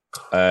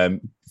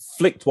him.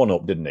 Flicked one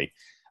up, didn't he?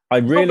 I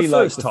really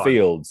like the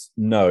fields.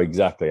 No,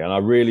 exactly. And I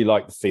really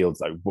like the fields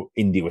that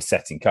India was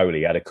setting. Kohli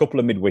he had a couple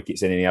of mid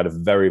wickets in and he had a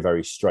very,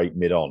 very straight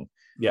mid on.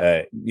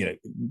 Yeah.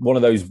 One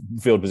of those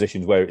field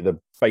positions where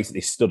they're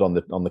basically stood on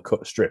the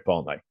cut strip,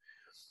 aren't they?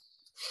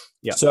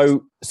 Yeah.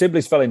 So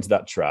Sibley's fell into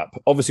that trap.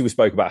 Obviously, we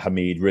spoke about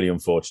Hamid, really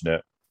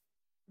unfortunate.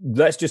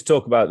 Let's just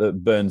talk about the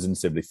Burns and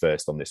Sibley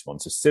first on this one.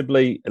 So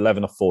Sibley,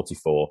 11 off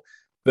 44.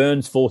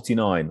 Burns,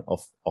 49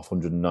 off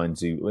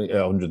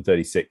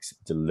 136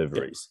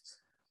 deliveries. Yeah.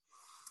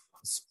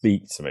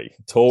 Speak to me.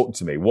 Talk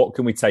to me. What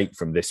can we take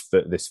from this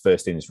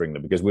first innings for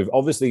England? Because we've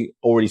obviously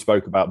already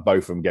spoke about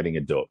both of them getting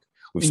a duck.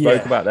 We've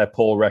spoke about their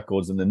poor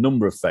records and the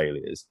number of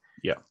failures.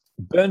 Yeah.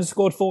 Burns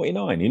scored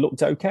 49. He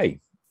looked okay.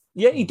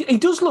 Yeah, he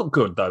does look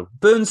good, though.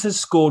 Burns has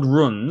scored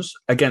runs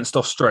against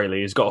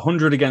Australia. He's got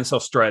 100 against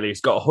Australia. He's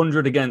got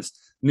 100 against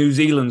New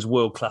Zealand's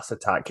world-class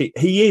attack.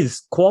 He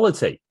is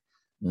quality.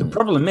 The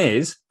problem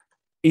is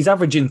he's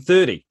averaging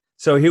 30.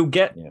 So he'll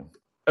get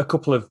a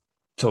couple of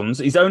tons.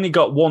 He's only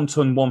got 1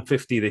 ton,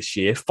 150 this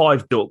year,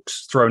 5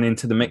 ducks thrown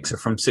into the mixer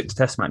from 6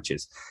 test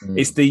matches.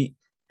 It's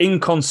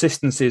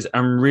inconsistencies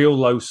and real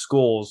low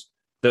scores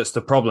that's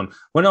the problem.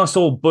 When I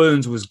saw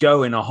Burns was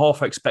going, I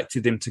half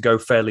expected him to go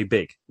fairly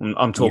big.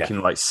 I'm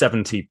talking like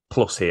 70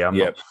 plus here. I'm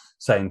not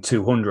saying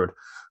 200.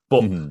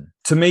 But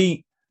to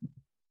me,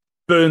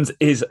 Burns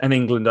is an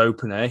England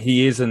opener.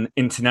 He is an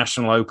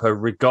international opener,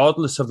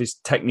 regardless of his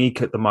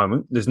technique at the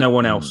moment. There's no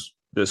one else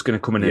that's going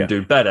to come in and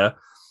do better.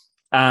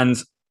 And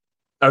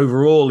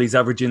overall, he's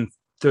averaging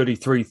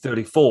 33,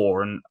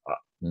 34. And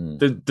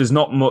there's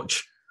not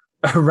much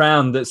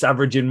around that's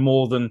averaging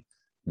more than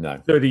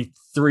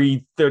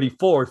 33,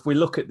 34. If we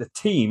look at the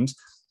teams,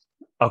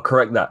 I'll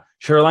correct that.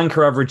 Sri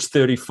Lanka averaged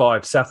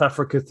 35, South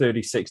Africa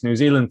 36, New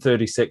Zealand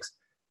 36,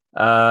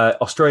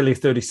 Australia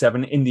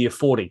 37, India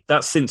 40.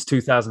 That's since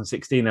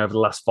 2016 over the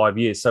last 5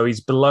 years. So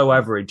he's below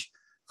average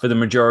for the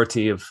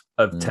majority of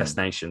test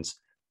nations.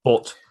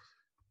 But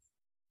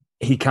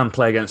he can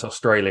play against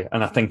Australia,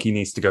 and I think he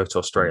needs to go to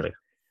Australia.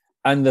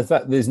 And the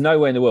fact there's no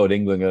way in the world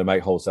England are going to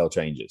make wholesale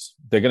changes.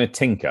 They're going to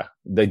tinker.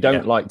 They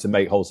don't like to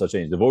make wholesale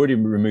changes. They've already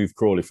removed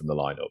Crawley from the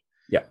lineup.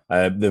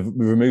 They've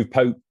removed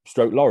Pope /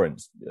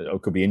 Lawrence.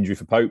 It could be injury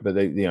for Pope, but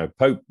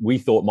Pope we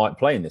thought might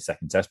play in the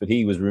second test, but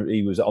he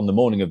was on the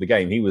morning of the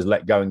game. He was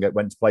let go and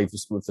went to play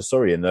for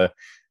Surrey in the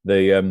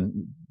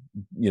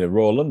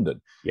Royal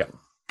London. Yeah,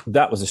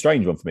 that was a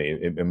strange one for me,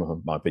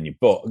 in my opinion.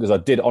 But because I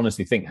did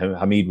honestly think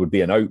Hamid would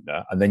be an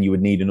opener, and then you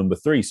would need a number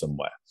 3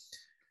 somewhere.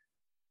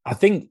 I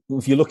think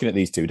if you're looking at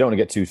these two, don't want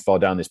to get too far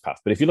down this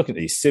path, but if you're looking at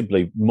these,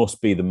 Sibley must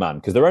be the man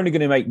because they're only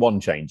going to make one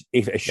change,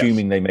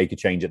 assuming they make a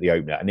change at the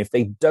opener. And if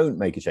they don't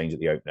make a change at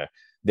the opener,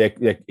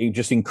 they're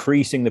just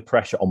increasing the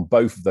pressure on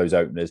both of those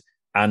openers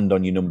and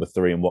on your number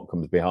 3 and what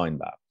comes behind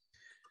that.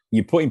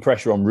 You're putting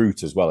pressure on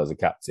Root as well as a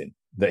captain,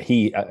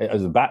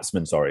 as a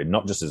batsman,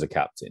 not just as a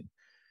captain.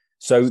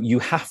 So you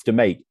have to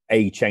make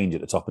a change at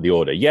the top of the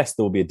order. Yes,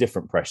 there will be a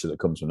different pressure that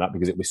comes from that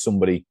because it was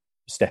somebody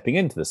stepping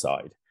into the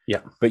side.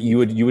 Yeah, but you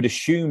would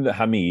assume that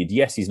Hamid,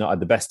 yes, he's not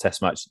had the best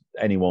test match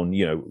anyone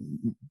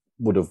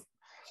would have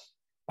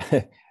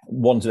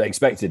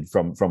expected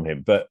from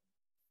him, but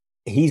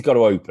he's got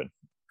to open.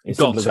 It's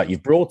simple as that.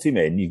 You've brought him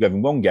in, you've given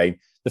him one game.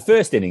 The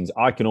first innings,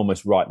 I can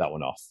almost write that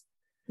one off.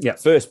 Yeah,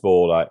 first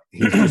ball,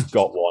 he's just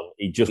got one.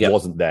 He just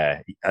wasn't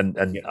there,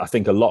 and I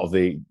think a lot of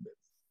the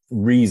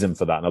reason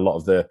for that and a lot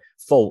of the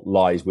fault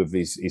lies with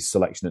his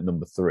selection at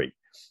number 3.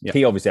 Yeah.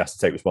 He obviously has to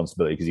take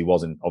responsibility because he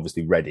wasn't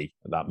obviously ready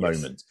at that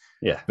moment.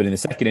 Yeah. But in the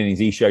second innings,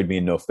 he showed me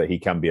enough that he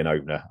can be an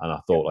opener. And I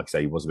thought, like I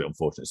say, he was a bit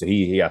unfortunate. So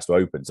he has to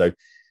open. So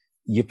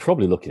you're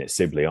probably looking at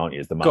Sibley, aren't you,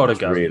 as the man? Gotta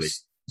go. Really.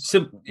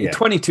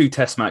 22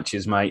 test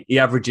matches, mate. He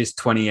averages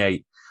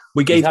 28.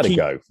 We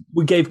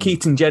gave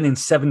Keaton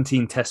Jennings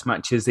 17 test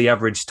matches. He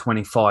averaged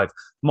 25.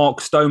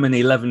 Mark Stoneman,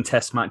 11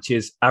 test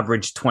matches,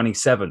 averaged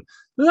 27.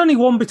 There's only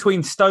one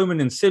between Stoneman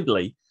and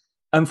Sibley.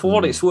 And for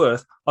what it's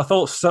worth, I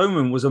thought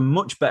Stoneman was a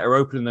much better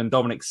opener than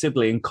Dominic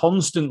Sibley and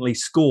constantly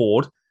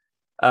scored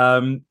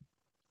 20s,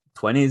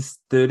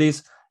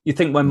 30s. You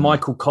think when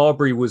Michael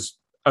Carberry was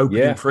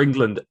opening for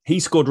England,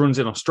 he scored runs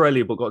in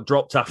Australia but got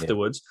dropped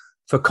afterwards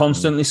for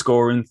constantly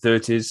scoring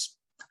 30s,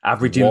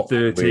 averaging what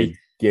 30.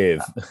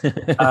 Give.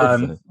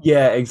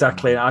 Yeah,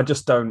 exactly. I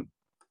just don't...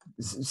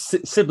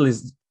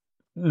 Sibley's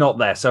not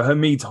there, so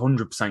Hamid's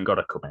 100% got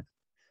to come in.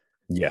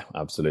 Yeah,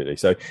 absolutely.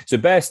 So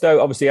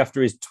Bairstow, obviously,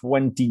 after his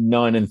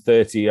 29 and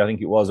 30, I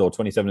think it was, or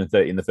 27 and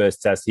 30 in the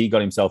first test, he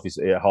got himself his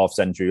half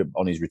century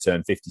on his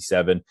return,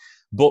 57.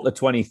 Butler,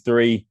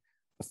 23,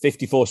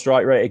 54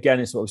 strike rate. Again,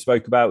 it's what we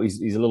spoke about.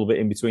 He's a little bit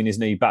in between,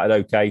 isn't he? He batted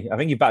okay. I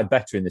think he batted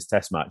better in this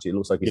test match. It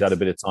looks like he's had a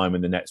bit of time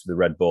in the nets with the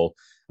red ball.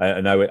 I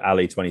know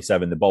Ali,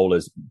 27, the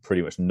bowler's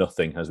pretty much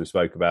nothing, as we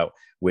spoke about,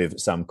 with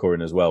Sam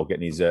Curran as well,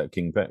 getting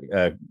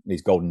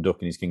his golden duck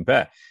and his king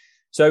pair.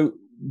 So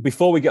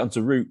before we get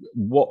onto Root,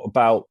 what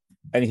about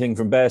anything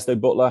from Bairstow,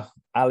 Butler,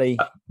 Ali?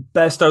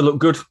 Bairstow looked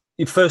good.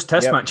 His first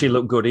test match, he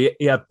looked good.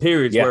 He had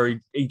periods where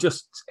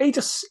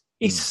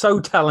he's so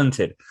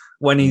talented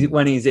when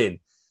he's in.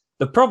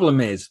 The problem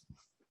is,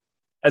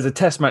 as a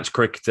test match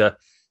cricketer,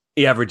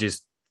 he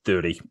averages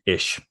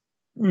 30-ish,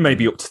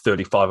 maybe up to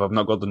 35. I've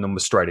not got the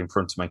numbers straight in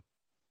front of me.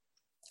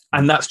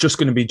 And that's just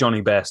going to be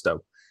Johnny Bairstow.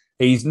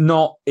 He's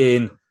not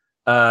in...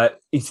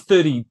 he's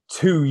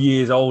 32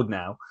 years old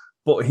now,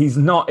 but he's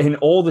not in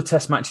all the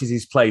test matches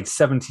he's played,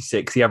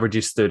 76, he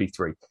averages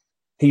 33.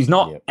 He's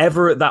not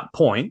ever at that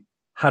point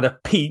had a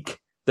peak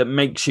that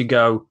makes you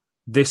go,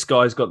 this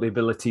guy's got the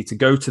ability to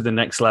go to the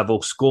next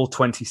level, score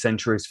 20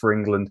 centuries for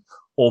England,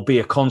 or be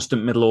a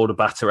constant middle order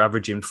batter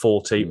averaging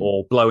 40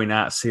 or blowing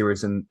out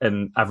series and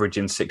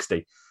averaging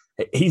 60.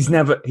 He's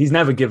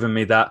never given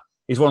me that.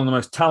 He's one of the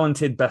most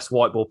talented, best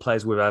white ball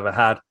players we've ever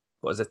had.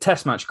 But as a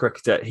test match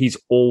cricketer, he's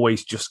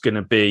always just going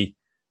to be,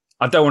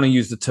 I don't want to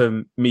use the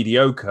term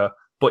mediocre,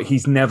 but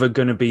he's never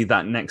going to be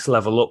that next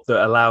level up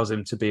that allows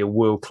him to be a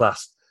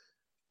world-class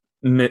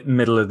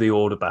middle of the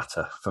order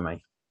batter for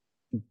me.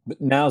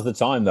 But now's the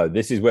time, though.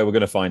 This is where we're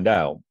going to find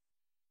out.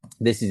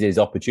 This is his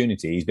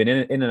opportunity. He's been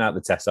in and out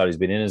the test side. He's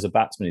been in as a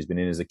batsman. He's been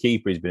in as a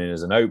keeper. He's been in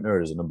as an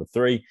opener, as a number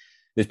 3.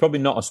 There's probably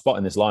not a spot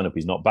in this lineup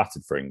he's not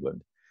batted for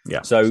England.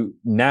 Yeah. So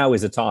now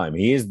is the time.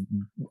 He is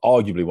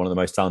arguably one of the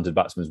most talented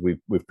batsmen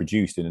we've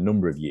produced in a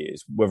number of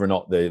years. Whether or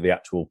not the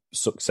actual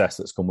success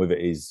that's come with it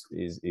is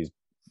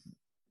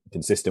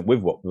consistent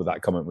with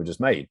that comment we just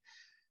made,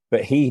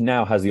 but he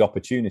now has the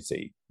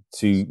opportunity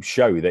to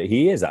show that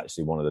he is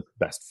actually one of the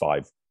best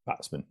 5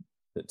 batsmen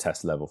at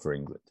Test level for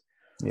England.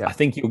 Yeah. I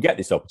think he'll get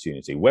this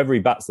opportunity. Whether he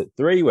bats at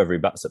 3, whether he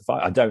bats at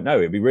 5, I don't know.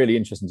 It'd be really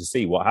interesting to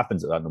see what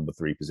happens at that number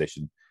 3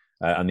 position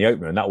and the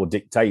opener, and that will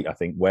dictate, I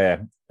think,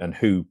 where and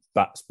who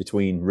bats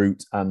between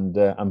Root and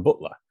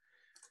Buttler.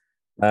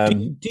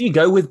 Do you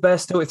go with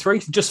Bairstow at 3?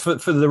 Just for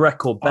the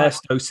record,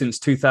 Bairstow since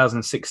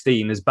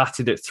 2016 has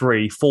batted at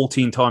 3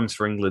 14 times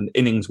for England,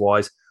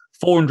 innings-wise,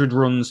 400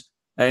 runs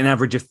at an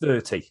average of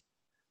 30.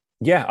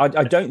 Yeah,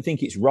 I don't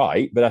think it's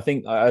right, but I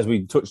think, as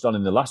we touched on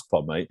in the last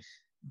pod, mate,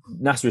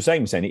 Nasser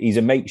Hussain was saying he's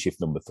a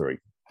makeshift number 3.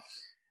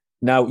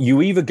 Now,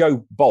 you either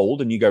go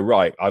bold and you go,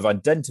 right, I've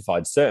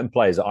identified certain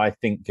players that I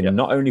think can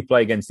not only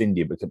play against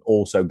India, but can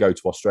also go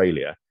to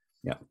Australia.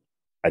 Yeah.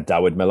 A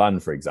Dawid Malan,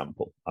 for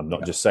example. I'm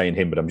not just saying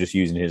him, but I'm just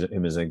using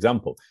him as an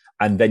example.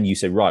 And then you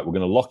say, right, we're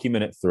going to lock him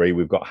in at 3.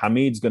 We've got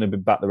Hamid's going to be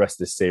back the rest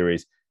of this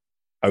series,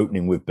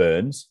 opening with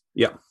Burns.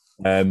 Yeah.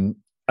 And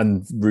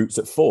Root's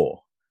at 4.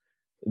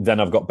 Then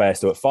I've got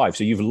Bairstow at 5.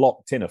 So you've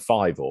locked in a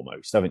 5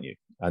 almost, haven't you?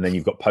 And then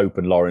you've got Pope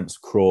and Lawrence,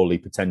 Crawley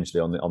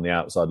potentially on the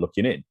outside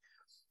looking in.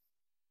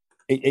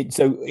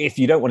 So if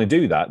you don't want to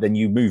do that, then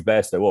you move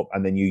Bairstow up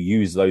and then you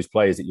use those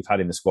players that you've had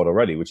in the squad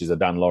already, which is a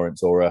Dan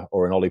Lawrence or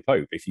an Ollie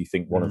Pope, if you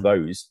think one of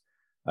those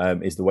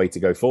is the way to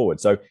go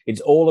forward. So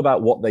it's all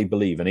about what they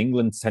believe. And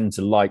England tend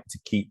to like to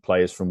keep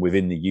players from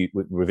within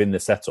the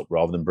setup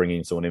rather than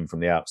bringing someone in from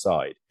the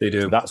outside. They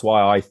do. So that's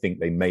why I think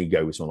they may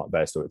go with someone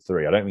like Bairstow at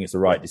 3. I don't think it's the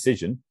right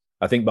decision.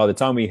 I think by the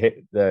time we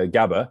hit the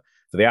Gabba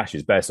for the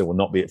Ashes, Bairstow will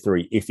not be at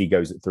 3 if he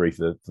goes at 3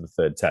 for the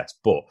third test.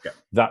 But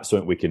that's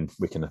something we can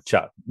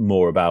chat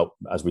more about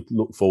as we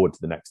look forward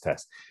to the next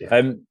test.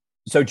 Yeah.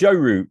 So Joe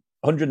Root,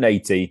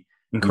 180.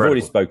 Incredible. We've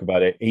already spoke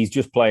about it. He's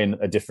just playing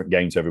a different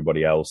game to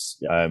everybody else.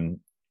 Yeah.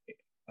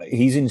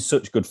 He's in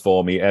such good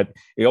form. He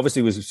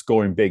obviously was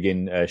scoring big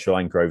in Sri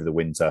Lanka over the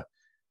winter.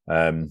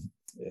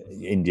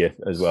 India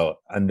as well,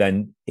 and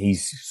then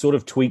he's sort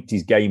of tweaked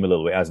his game a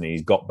little bit, hasn't he?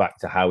 He's got back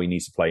to how he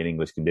needs to play in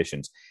English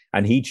conditions,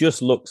 and he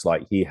just looks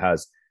like he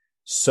has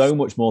so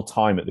much more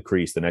time at the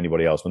crease than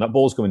anybody else. When that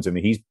ball's coming to him,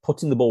 he's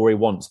putting the ball where he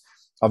wants.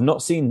 I've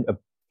not seen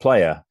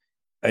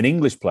an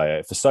English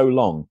player, for so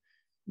long.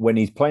 When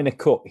he's playing a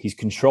cut, he's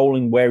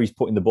controlling where he's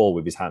putting the ball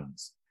with his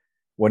hands.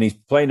 When he's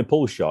playing a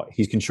pull shot,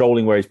 he's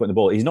controlling where he's putting the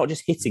ball. He's not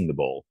just hitting the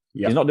ball.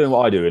 Yep. He's not doing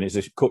what I do, and it's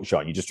a cut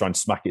shot. You just try and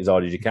smack it as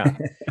hard as you can.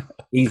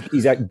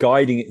 He's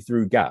guiding it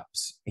through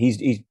gaps.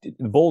 The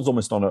ball's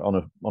almost on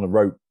a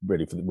rope,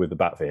 really, with the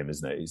bat for him,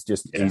 isn't it? He's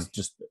just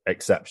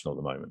exceptional at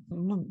the moment.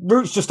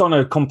 Root's just on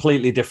a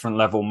completely different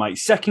level, mate.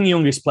 Second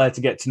youngest player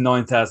to get to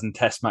 9,000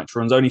 Test match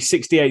runs, only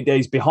 68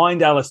 days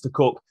behind Alistair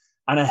Cook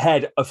and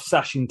ahead of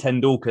Sachin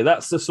Tendulkar.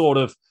 That's the sort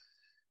of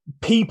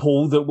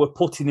people that were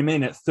putting him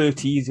in at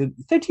 30 years.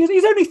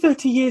 He's only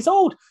 30 years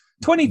old.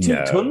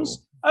 22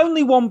 tons,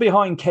 only 1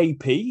 behind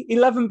KP,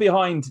 11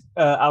 behind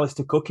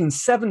Alistair Cook, and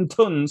 7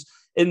 tons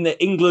in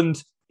the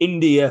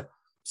England-India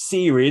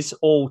series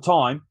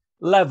all-time,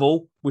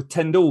 level with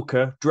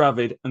Tendulkar,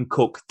 Dravid and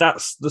Cook.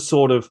 That's the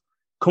sort of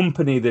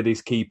company that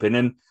he's keeping.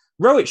 And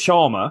Rohit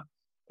Sharma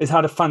has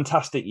had a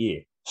fantastic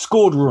year.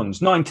 Scored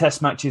runs, 9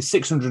 Test matches,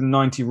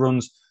 690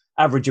 runs,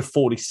 average of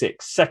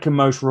 46, second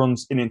most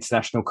runs in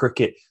international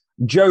cricket.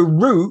 Joe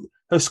Root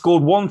has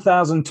scored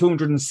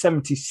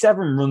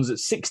 1,277 runs at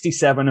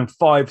 67 and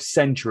 5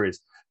 centuries.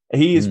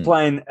 He is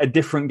playing a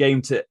different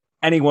game to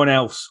anyone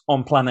else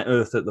on planet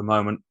Earth at the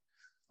moment.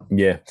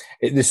 Yeah,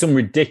 there's some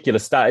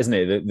ridiculous stat, isn't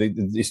it?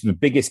 It's the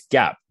biggest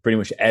gap pretty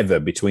much ever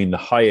between the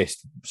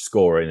highest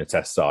scorer in a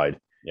Test side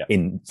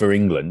for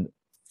England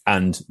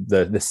and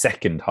the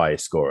second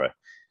highest scorer.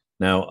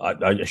 Now,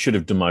 I should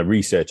have done my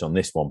research on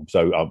this one,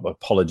 so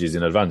apologies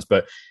in advance,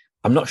 but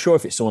I'm not sure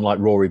if it's someone like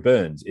Rory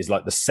Burns is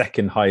like the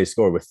second highest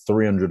scorer with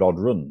 300 odd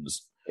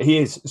runs. He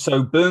is.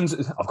 So Burns,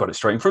 I've got it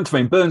straight in front of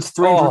me. Burns,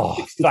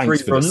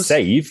 363 runs. The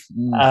save.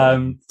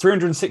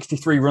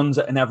 363 runs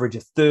at an average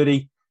of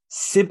 30.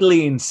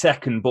 Sibley in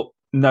second, but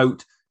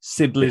note,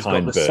 Sibley's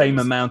got the same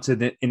amount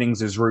of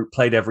innings as Root,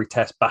 played every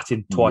test,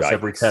 batted twice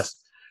every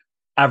test.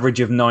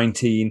 Average of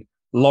 19.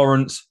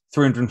 Lawrence,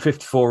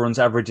 354 runs,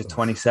 average of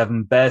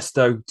 27.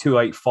 Bairstow,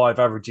 285,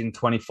 averaging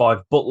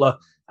 25. Buttler,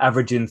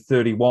 averaging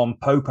 31.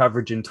 Pope,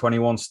 averaging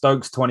 21.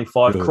 Stokes,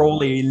 25.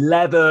 Crawley,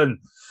 11.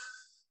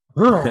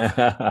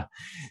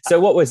 So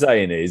what we're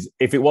saying is,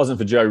 if it wasn't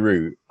for Joe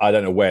Root, I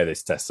don't know where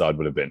this Test side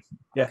would have been.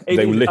 Yeah,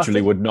 they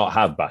literally would not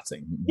have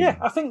batting. Yeah,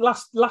 I think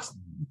last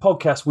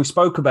podcast we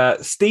spoke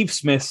about Steve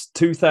Smith's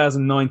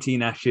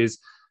 2019 Ashes,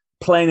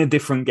 playing a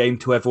different game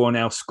to everyone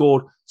else,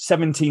 scored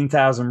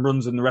 17,000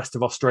 runs and the rest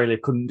of Australia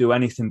couldn't do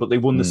anything, but they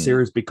won the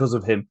series because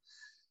of him.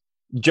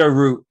 Joe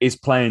Root is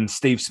playing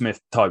Steve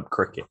Smith type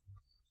cricket.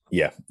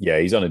 Yeah,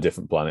 he's on a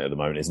different planet at the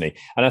moment, isn't he?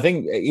 And I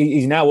think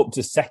he's now up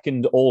to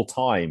second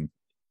all-time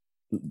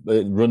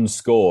runs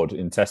scored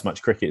in Test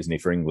match cricket, isn't he,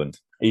 for England?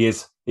 He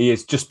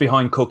is just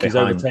behind Cook. He's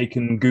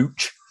overtaken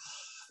Gooch.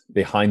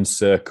 Behind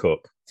Sir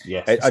Cook.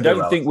 Yes. I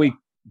don't think we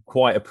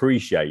quite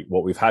appreciate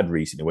what we've had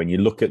recently when you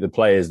look at the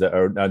players that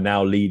are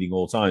now leading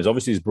all times.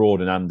 Obviously, it's Broad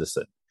and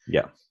Anderson.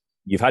 Yeah.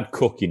 You've had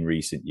Cook in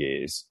recent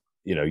years.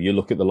 You know, you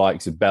look at the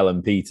likes of Bell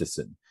and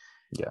Peterson.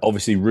 Yeah.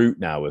 Obviously, Root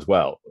now as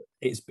well.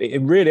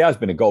 It really has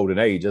been a golden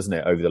age, hasn't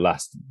it, over the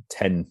last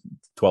 10,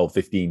 12,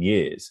 15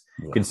 years,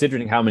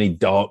 considering how many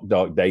dark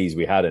days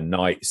we had and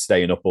nights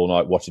staying up all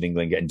night watching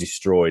England getting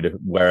destroyed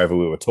wherever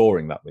we were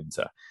touring that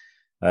winter.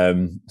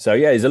 So,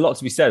 yeah, there's a lot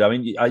to be said. I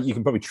mean, you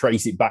can probably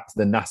trace it back to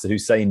the Nasser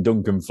Hussain,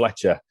 Duncan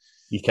Fletcher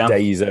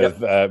days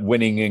of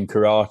winning in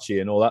Karachi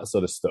and all that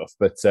sort of stuff.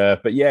 But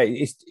yeah,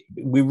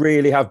 we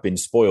really have been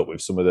spoilt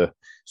with some of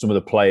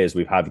the players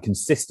we've had,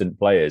 consistent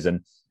players,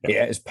 and it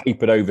has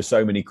papered over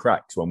so many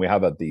cracks when we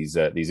have had these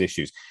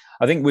issues.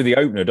 I think with the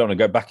opener, I don't want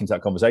to go back into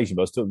that conversation,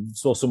 but I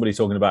saw somebody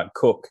talking about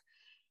Cook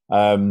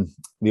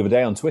the other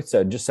day on Twitter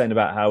and just saying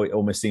about how it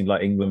almost seemed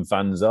like England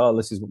fans,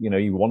 this is,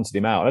 you wanted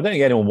him out. I don't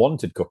think anyone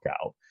wanted Cook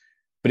out,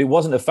 but it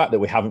wasn't the fact that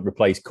we haven't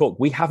replaced Cook.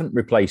 We haven't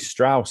replaced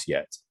Strauss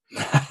yet.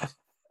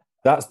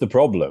 That's the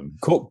problem.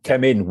 Cook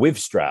came in with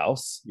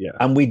Strauss,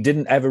 and we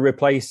didn't ever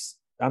replace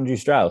Andrew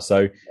Strauss.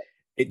 So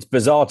it's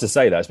bizarre to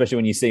say that, especially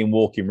when you see him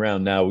walking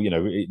around now.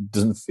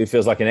 It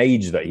feels like an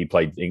age that he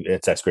played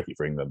Test cricket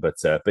for England, but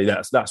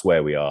that's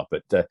where we are.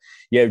 But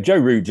Joe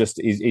Root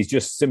is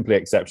just simply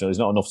exceptional. There's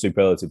not enough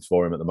superlatives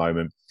for him at the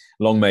moment.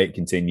 Long may it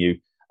continue.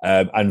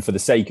 And for the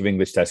sake of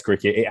English Test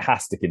cricket, it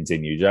has to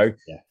continue, Joe.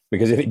 Yeah.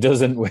 Because if it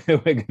doesn't, we're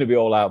going to be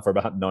all out for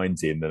about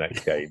 90 in the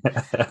next game.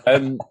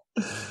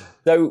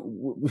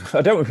 So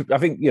I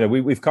think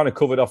we've kind of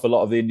covered off a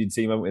lot of the Indian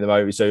team, haven't we, at the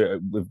moment? So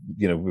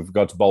we've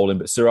got to bowling,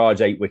 but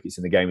Siraj 8 wickets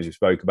in the game, as we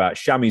spoke about.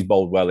 Shami's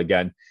bowled well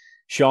again.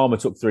 Sharma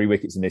took 3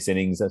 wickets in this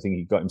innings. I think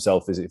he got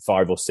himself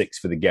 5 or 6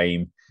 for the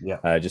game.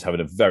 Yeah, just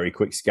having a very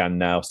quick scan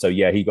now. So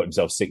yeah, he got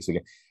himself 6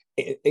 again.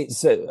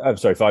 I'm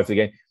sorry, 5 for the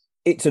game.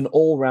 It's an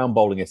all-round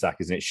bowling attack,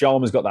 isn't it?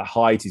 Sharma's got that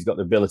height. He's got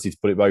the ability to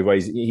put it both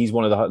ways. He's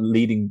one of the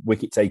leading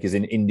wicket takers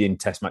in Indian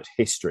Test match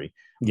history.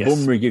 Yes.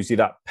 Bumrah gives you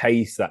that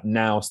pace, that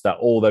nous, that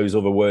all those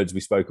other words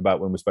we spoke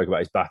about when we spoke about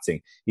his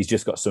batting. He's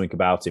just got something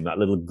about him, that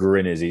little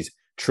grin as he's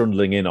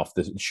trundling in off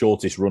the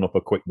shortest run-up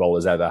a quick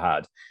bowler's ever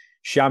had.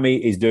 Shami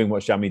is doing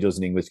what Shami does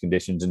in English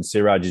conditions, and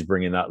Siraj is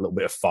bringing that little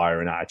bit of fire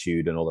and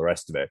attitude and all the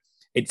rest of it.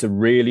 It's a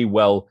really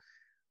well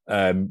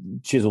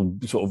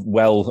chiseled, sort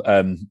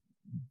of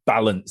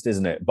balanced,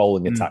 isn't it,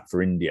 bowling attack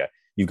for India.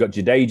 You've got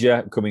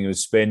Jadeja coming with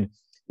spin.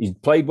 He's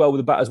played well with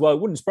the bat as well.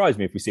 It wouldn't surprise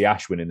me if we see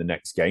Ashwin in the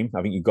next game.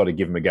 I think you've got to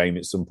give him a game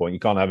at some point. You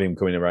can't have him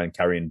coming around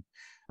carrying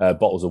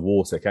bottles of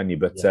water, can you?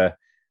 But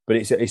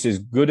it's as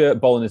good a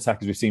bowling attack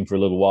as we've seen for a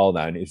little while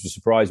now. And it's a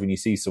surprise when you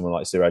see someone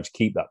like Siraj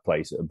keep that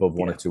place above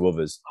one or two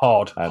others.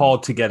 Hard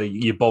to get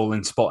your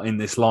bowling spot in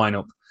this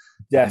lineup.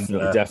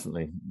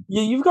 Definitely.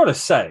 You've got to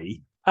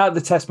say, out of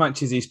the Test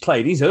matches he's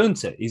played, he's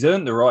earned it. He's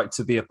earned the right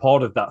to be a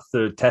part of that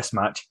third Test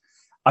match.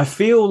 I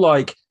feel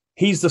like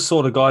he's the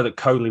sort of guy that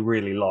Kohli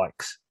really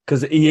likes,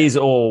 because he is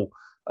all,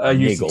 I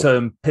use the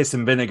term piss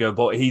and vinegar,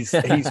 but he's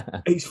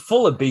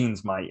full of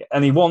beans, mate.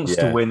 And he wants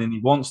to win and he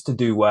wants to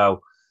do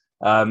well.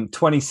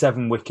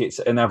 27 wickets,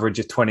 an average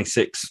of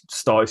 26,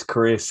 start his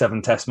career,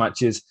 7 Test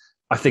matches.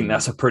 I think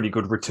that's a pretty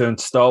good return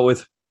to start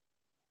with.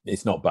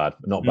 It's not bad,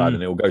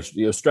 and it will go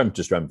strength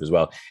to strength as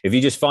well. If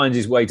he just finds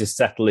his way to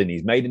settle in,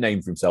 he's made a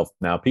name for himself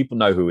now. People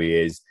know who he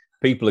is.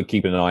 People are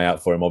keeping an eye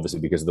out for him,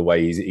 obviously, because of the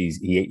way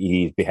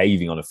he's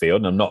behaving on a field.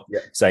 And I'm not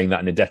saying that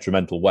in a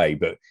detrimental way,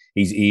 but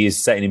he is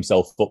setting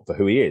himself up for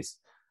who he is.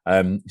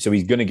 So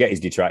he's going to get his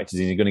detractors,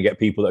 and he's going to get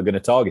people that are going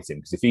to target him.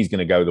 Because if he's going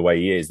to go the way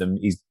he is, then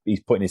he's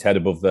putting his head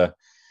above the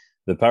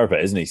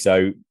parapet, isn't he?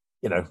 So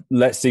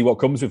let's see what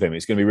comes with him.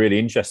 It's going to be really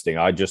interesting.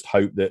 I just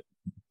hope that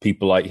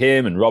people like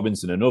him and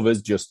Robinson and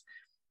others just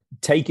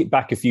take it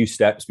back a few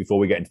steps before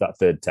we get into that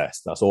third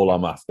Test. That's all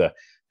I'm after.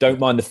 Don't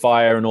mind the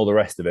fire and all the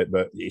rest of it,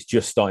 but it's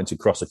just starting to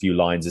cross a few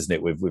lines, isn't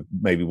it, with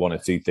maybe 1 or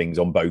 2 things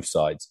on both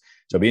sides.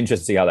 So it'll be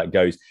interesting to see how that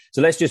goes.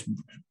 So let's just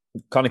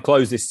kind of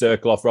close this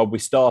circle off, Rob. We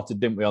started,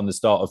 didn't we, on the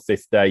start of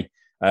 5th day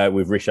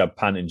with Rishabh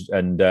Pant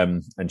and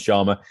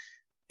Sharma.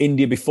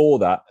 India before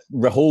that,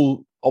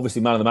 Rahul,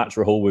 obviously man of the match,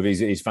 Rahul, with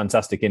his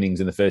fantastic innings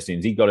in the first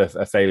innings. He got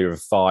a failure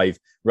of 5,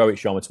 Rohit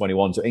Sharma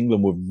 21. So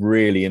England were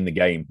really in the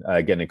game,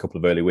 getting a couple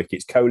of early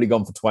wickets. Kohli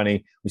gone for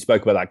 20. We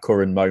spoke about that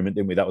Curran moment,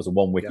 didn't we? That was a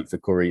 1 wicket for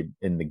Curry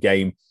in the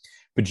game.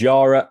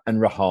 Pujara and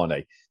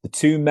Rahane, the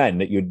 2 men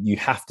that you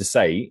have to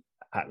say,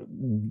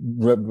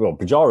 well,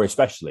 Pujara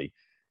especially,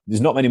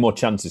 there's not many more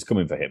chances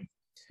coming for him.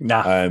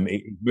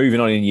 Moving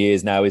on in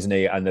years now, isn't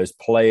he? And there's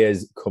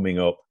players coming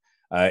up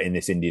in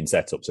this Indian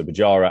setup. So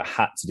Pujara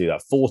had to do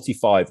that.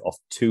 45 off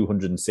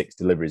 206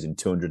 deliveries in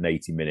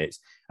 280 minutes.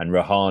 And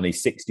Rahane,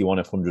 61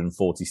 off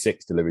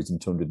 146 deliveries in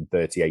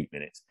 238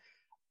 minutes.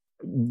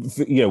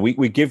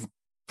 We give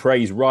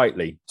praise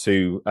rightly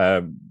to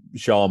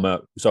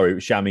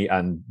Shami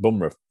and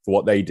Bumrah for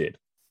what they did.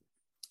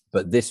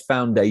 But this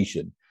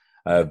foundation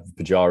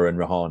Pujara and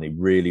Rahane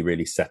really,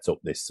 really set up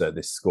this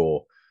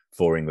score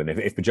for England.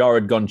 If Pujara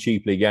had gone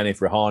cheaply again, if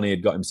Rahane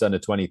had got him under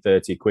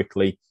 20-30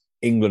 quickly,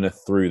 England are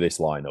through this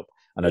lineup.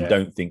 And I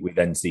don't think we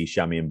then see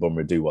Shami and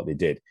Bumrah do what they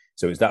did.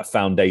 So it's that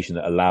foundation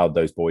that allowed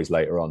those boys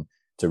later on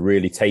to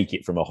really take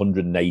it from a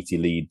 180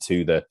 lead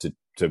to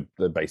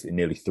the basically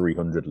nearly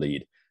 300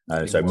 lead.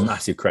 So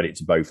massive credit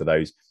to both of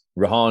those.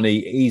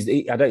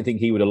 Rahane, I don't think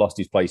he would have lost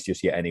his place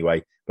just yet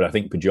anyway, but I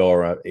think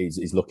Pujara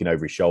is looking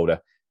over his shoulder.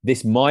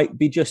 This might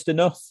be just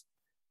enough,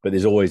 but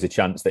there's always a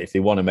chance that if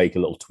they want to make a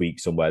little tweak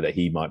somewhere, that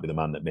he might be the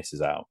man that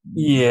misses out.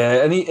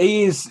 Yeah, and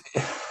he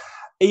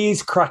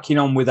is cracking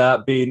on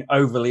without being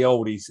overly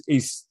old.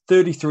 He's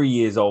 33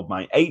 years old,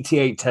 mate.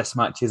 88 test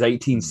matches,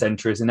 18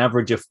 centuries, an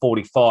average of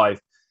 45.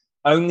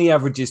 Only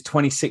averages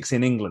 26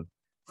 in England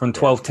from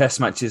 12 test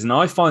matches. And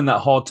I find that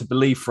hard to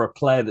believe for a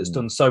player that's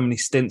done so many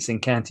stints in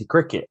county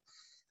cricket.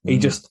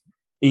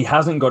 He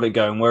hasn't got it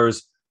going.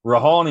 Whereas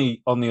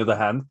Rahane, on the other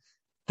hand,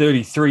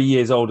 33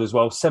 years old as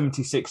well,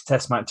 76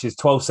 test matches,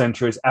 12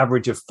 centuries,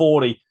 average of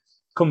 40,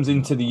 comes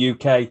into the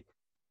UK,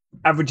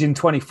 averaging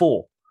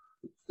 24.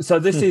 So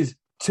this is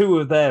two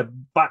of their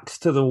backs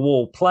to the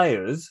wall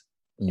players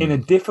in a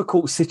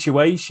difficult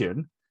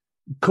situation,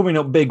 coming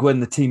up big when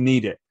the team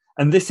need it.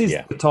 And this is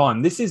the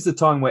time. This is the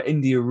time where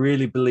India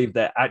really believe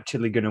they're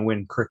actually going to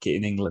win cricket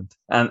in England.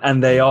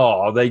 And they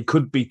are. They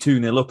could be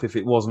 2-0 up if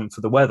it wasn't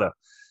for the weather.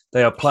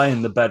 They are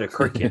playing the better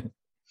cricket.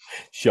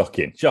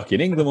 Shocking.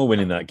 England will win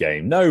in that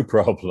game. No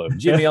problem.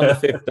 Jimmy on the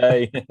fifth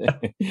day.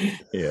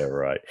 Yeah,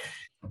 right.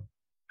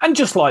 And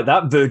just like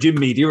that, Virgin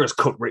Media has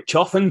cut Rich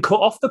off and cut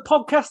off the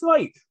podcast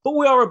late. But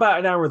we are about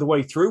an hour of the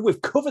way through.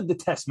 We've covered the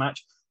test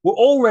match. We're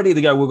all ready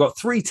to go. We've got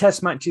 3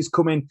 test matches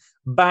coming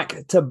back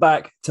to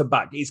back to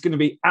back. It's going to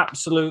be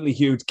absolutely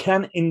huge.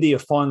 Can India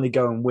finally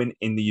go and win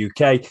in the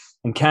UK?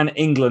 And can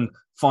England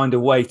find a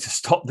way to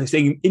stop this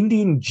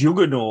Indian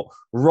juggernaut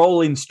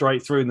rolling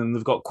straight through them?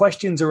 They've got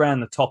questions around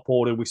the top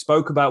order. We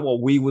spoke about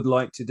what we would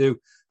like to do.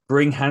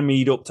 Bring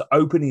Hamid up to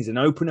open. He's an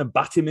opener.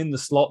 Bat him in the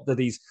slot that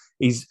he's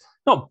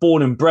not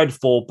born and bred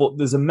for, but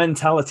there's a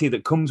mentality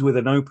that comes with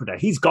an opener.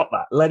 He's got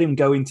that. Let him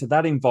go into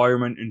that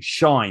environment and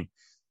shine.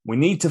 We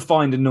need to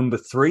find a number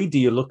 3. Do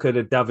you look at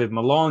a David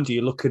Malan? Do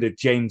you look at a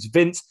James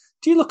Vince?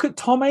 Do you look at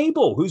Tom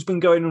Abel, who's been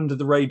going under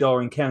the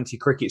radar in county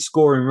cricket,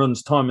 scoring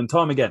runs time and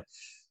time again?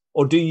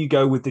 Or do you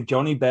go with the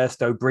Johnny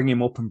Bairstow, bring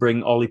him up and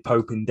bring Ollie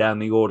Pope in down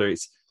the order?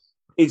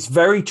 It's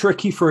very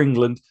tricky for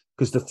England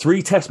because the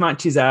 3 test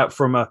matches out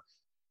from a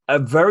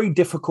very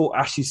difficult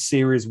Ashes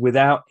series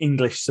without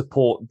English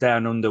support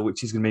down under,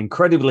 which is going to be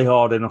incredibly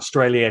hard. And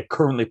Australia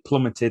currently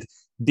plummeted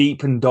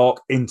deep and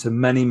dark into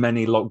many,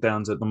 many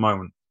lockdowns at the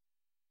moment.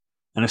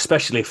 And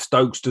especially if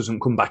Stokes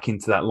doesn't come back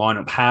into that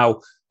lineup,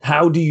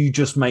 how do you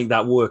just make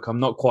that work? I'm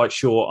not quite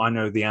sure I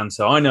know the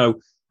answer. I know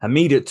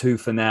Hamid at 2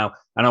 for now,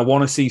 and I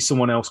want to see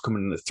someone else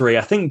coming in at 3.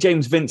 I think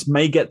James Vince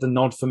may get the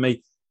nod for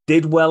me.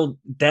 Did well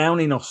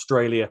down in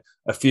Australia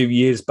a few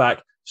years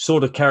back.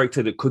 Sort of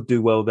character that could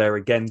do well there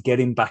again, get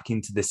him back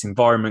into this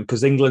environment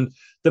because England,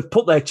 they've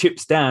put their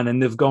chips down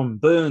and they've gone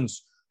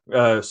Burns,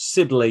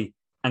 Sibley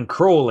and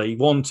Crawley,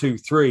 1, 2,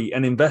 3,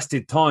 and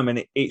invested time,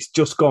 and it's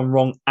just gone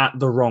wrong at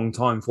the wrong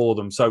time for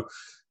them. So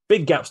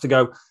big gaps to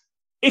go.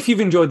 If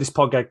you've enjoyed this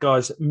podcast,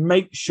 guys,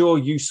 make sure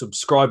you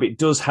subscribe. It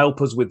does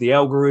help us with the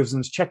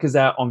algorithms. Check us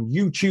out on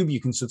YouTube. You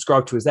can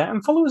subscribe to us there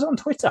and follow us on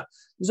Twitter.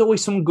 There's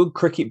always some good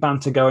cricket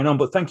banter going on.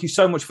 But thank you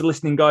so much for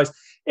listening, guys.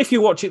 If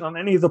you're watching on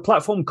any of the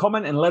platform,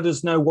 comment and let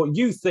us know what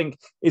you think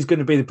is going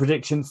to be the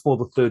prediction for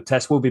the 3rd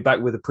test. We'll be back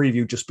with a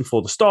preview just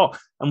before the start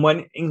and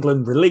when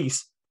England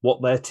release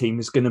what their team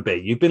is going to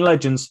be. You've been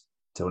legends.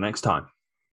 Till next time.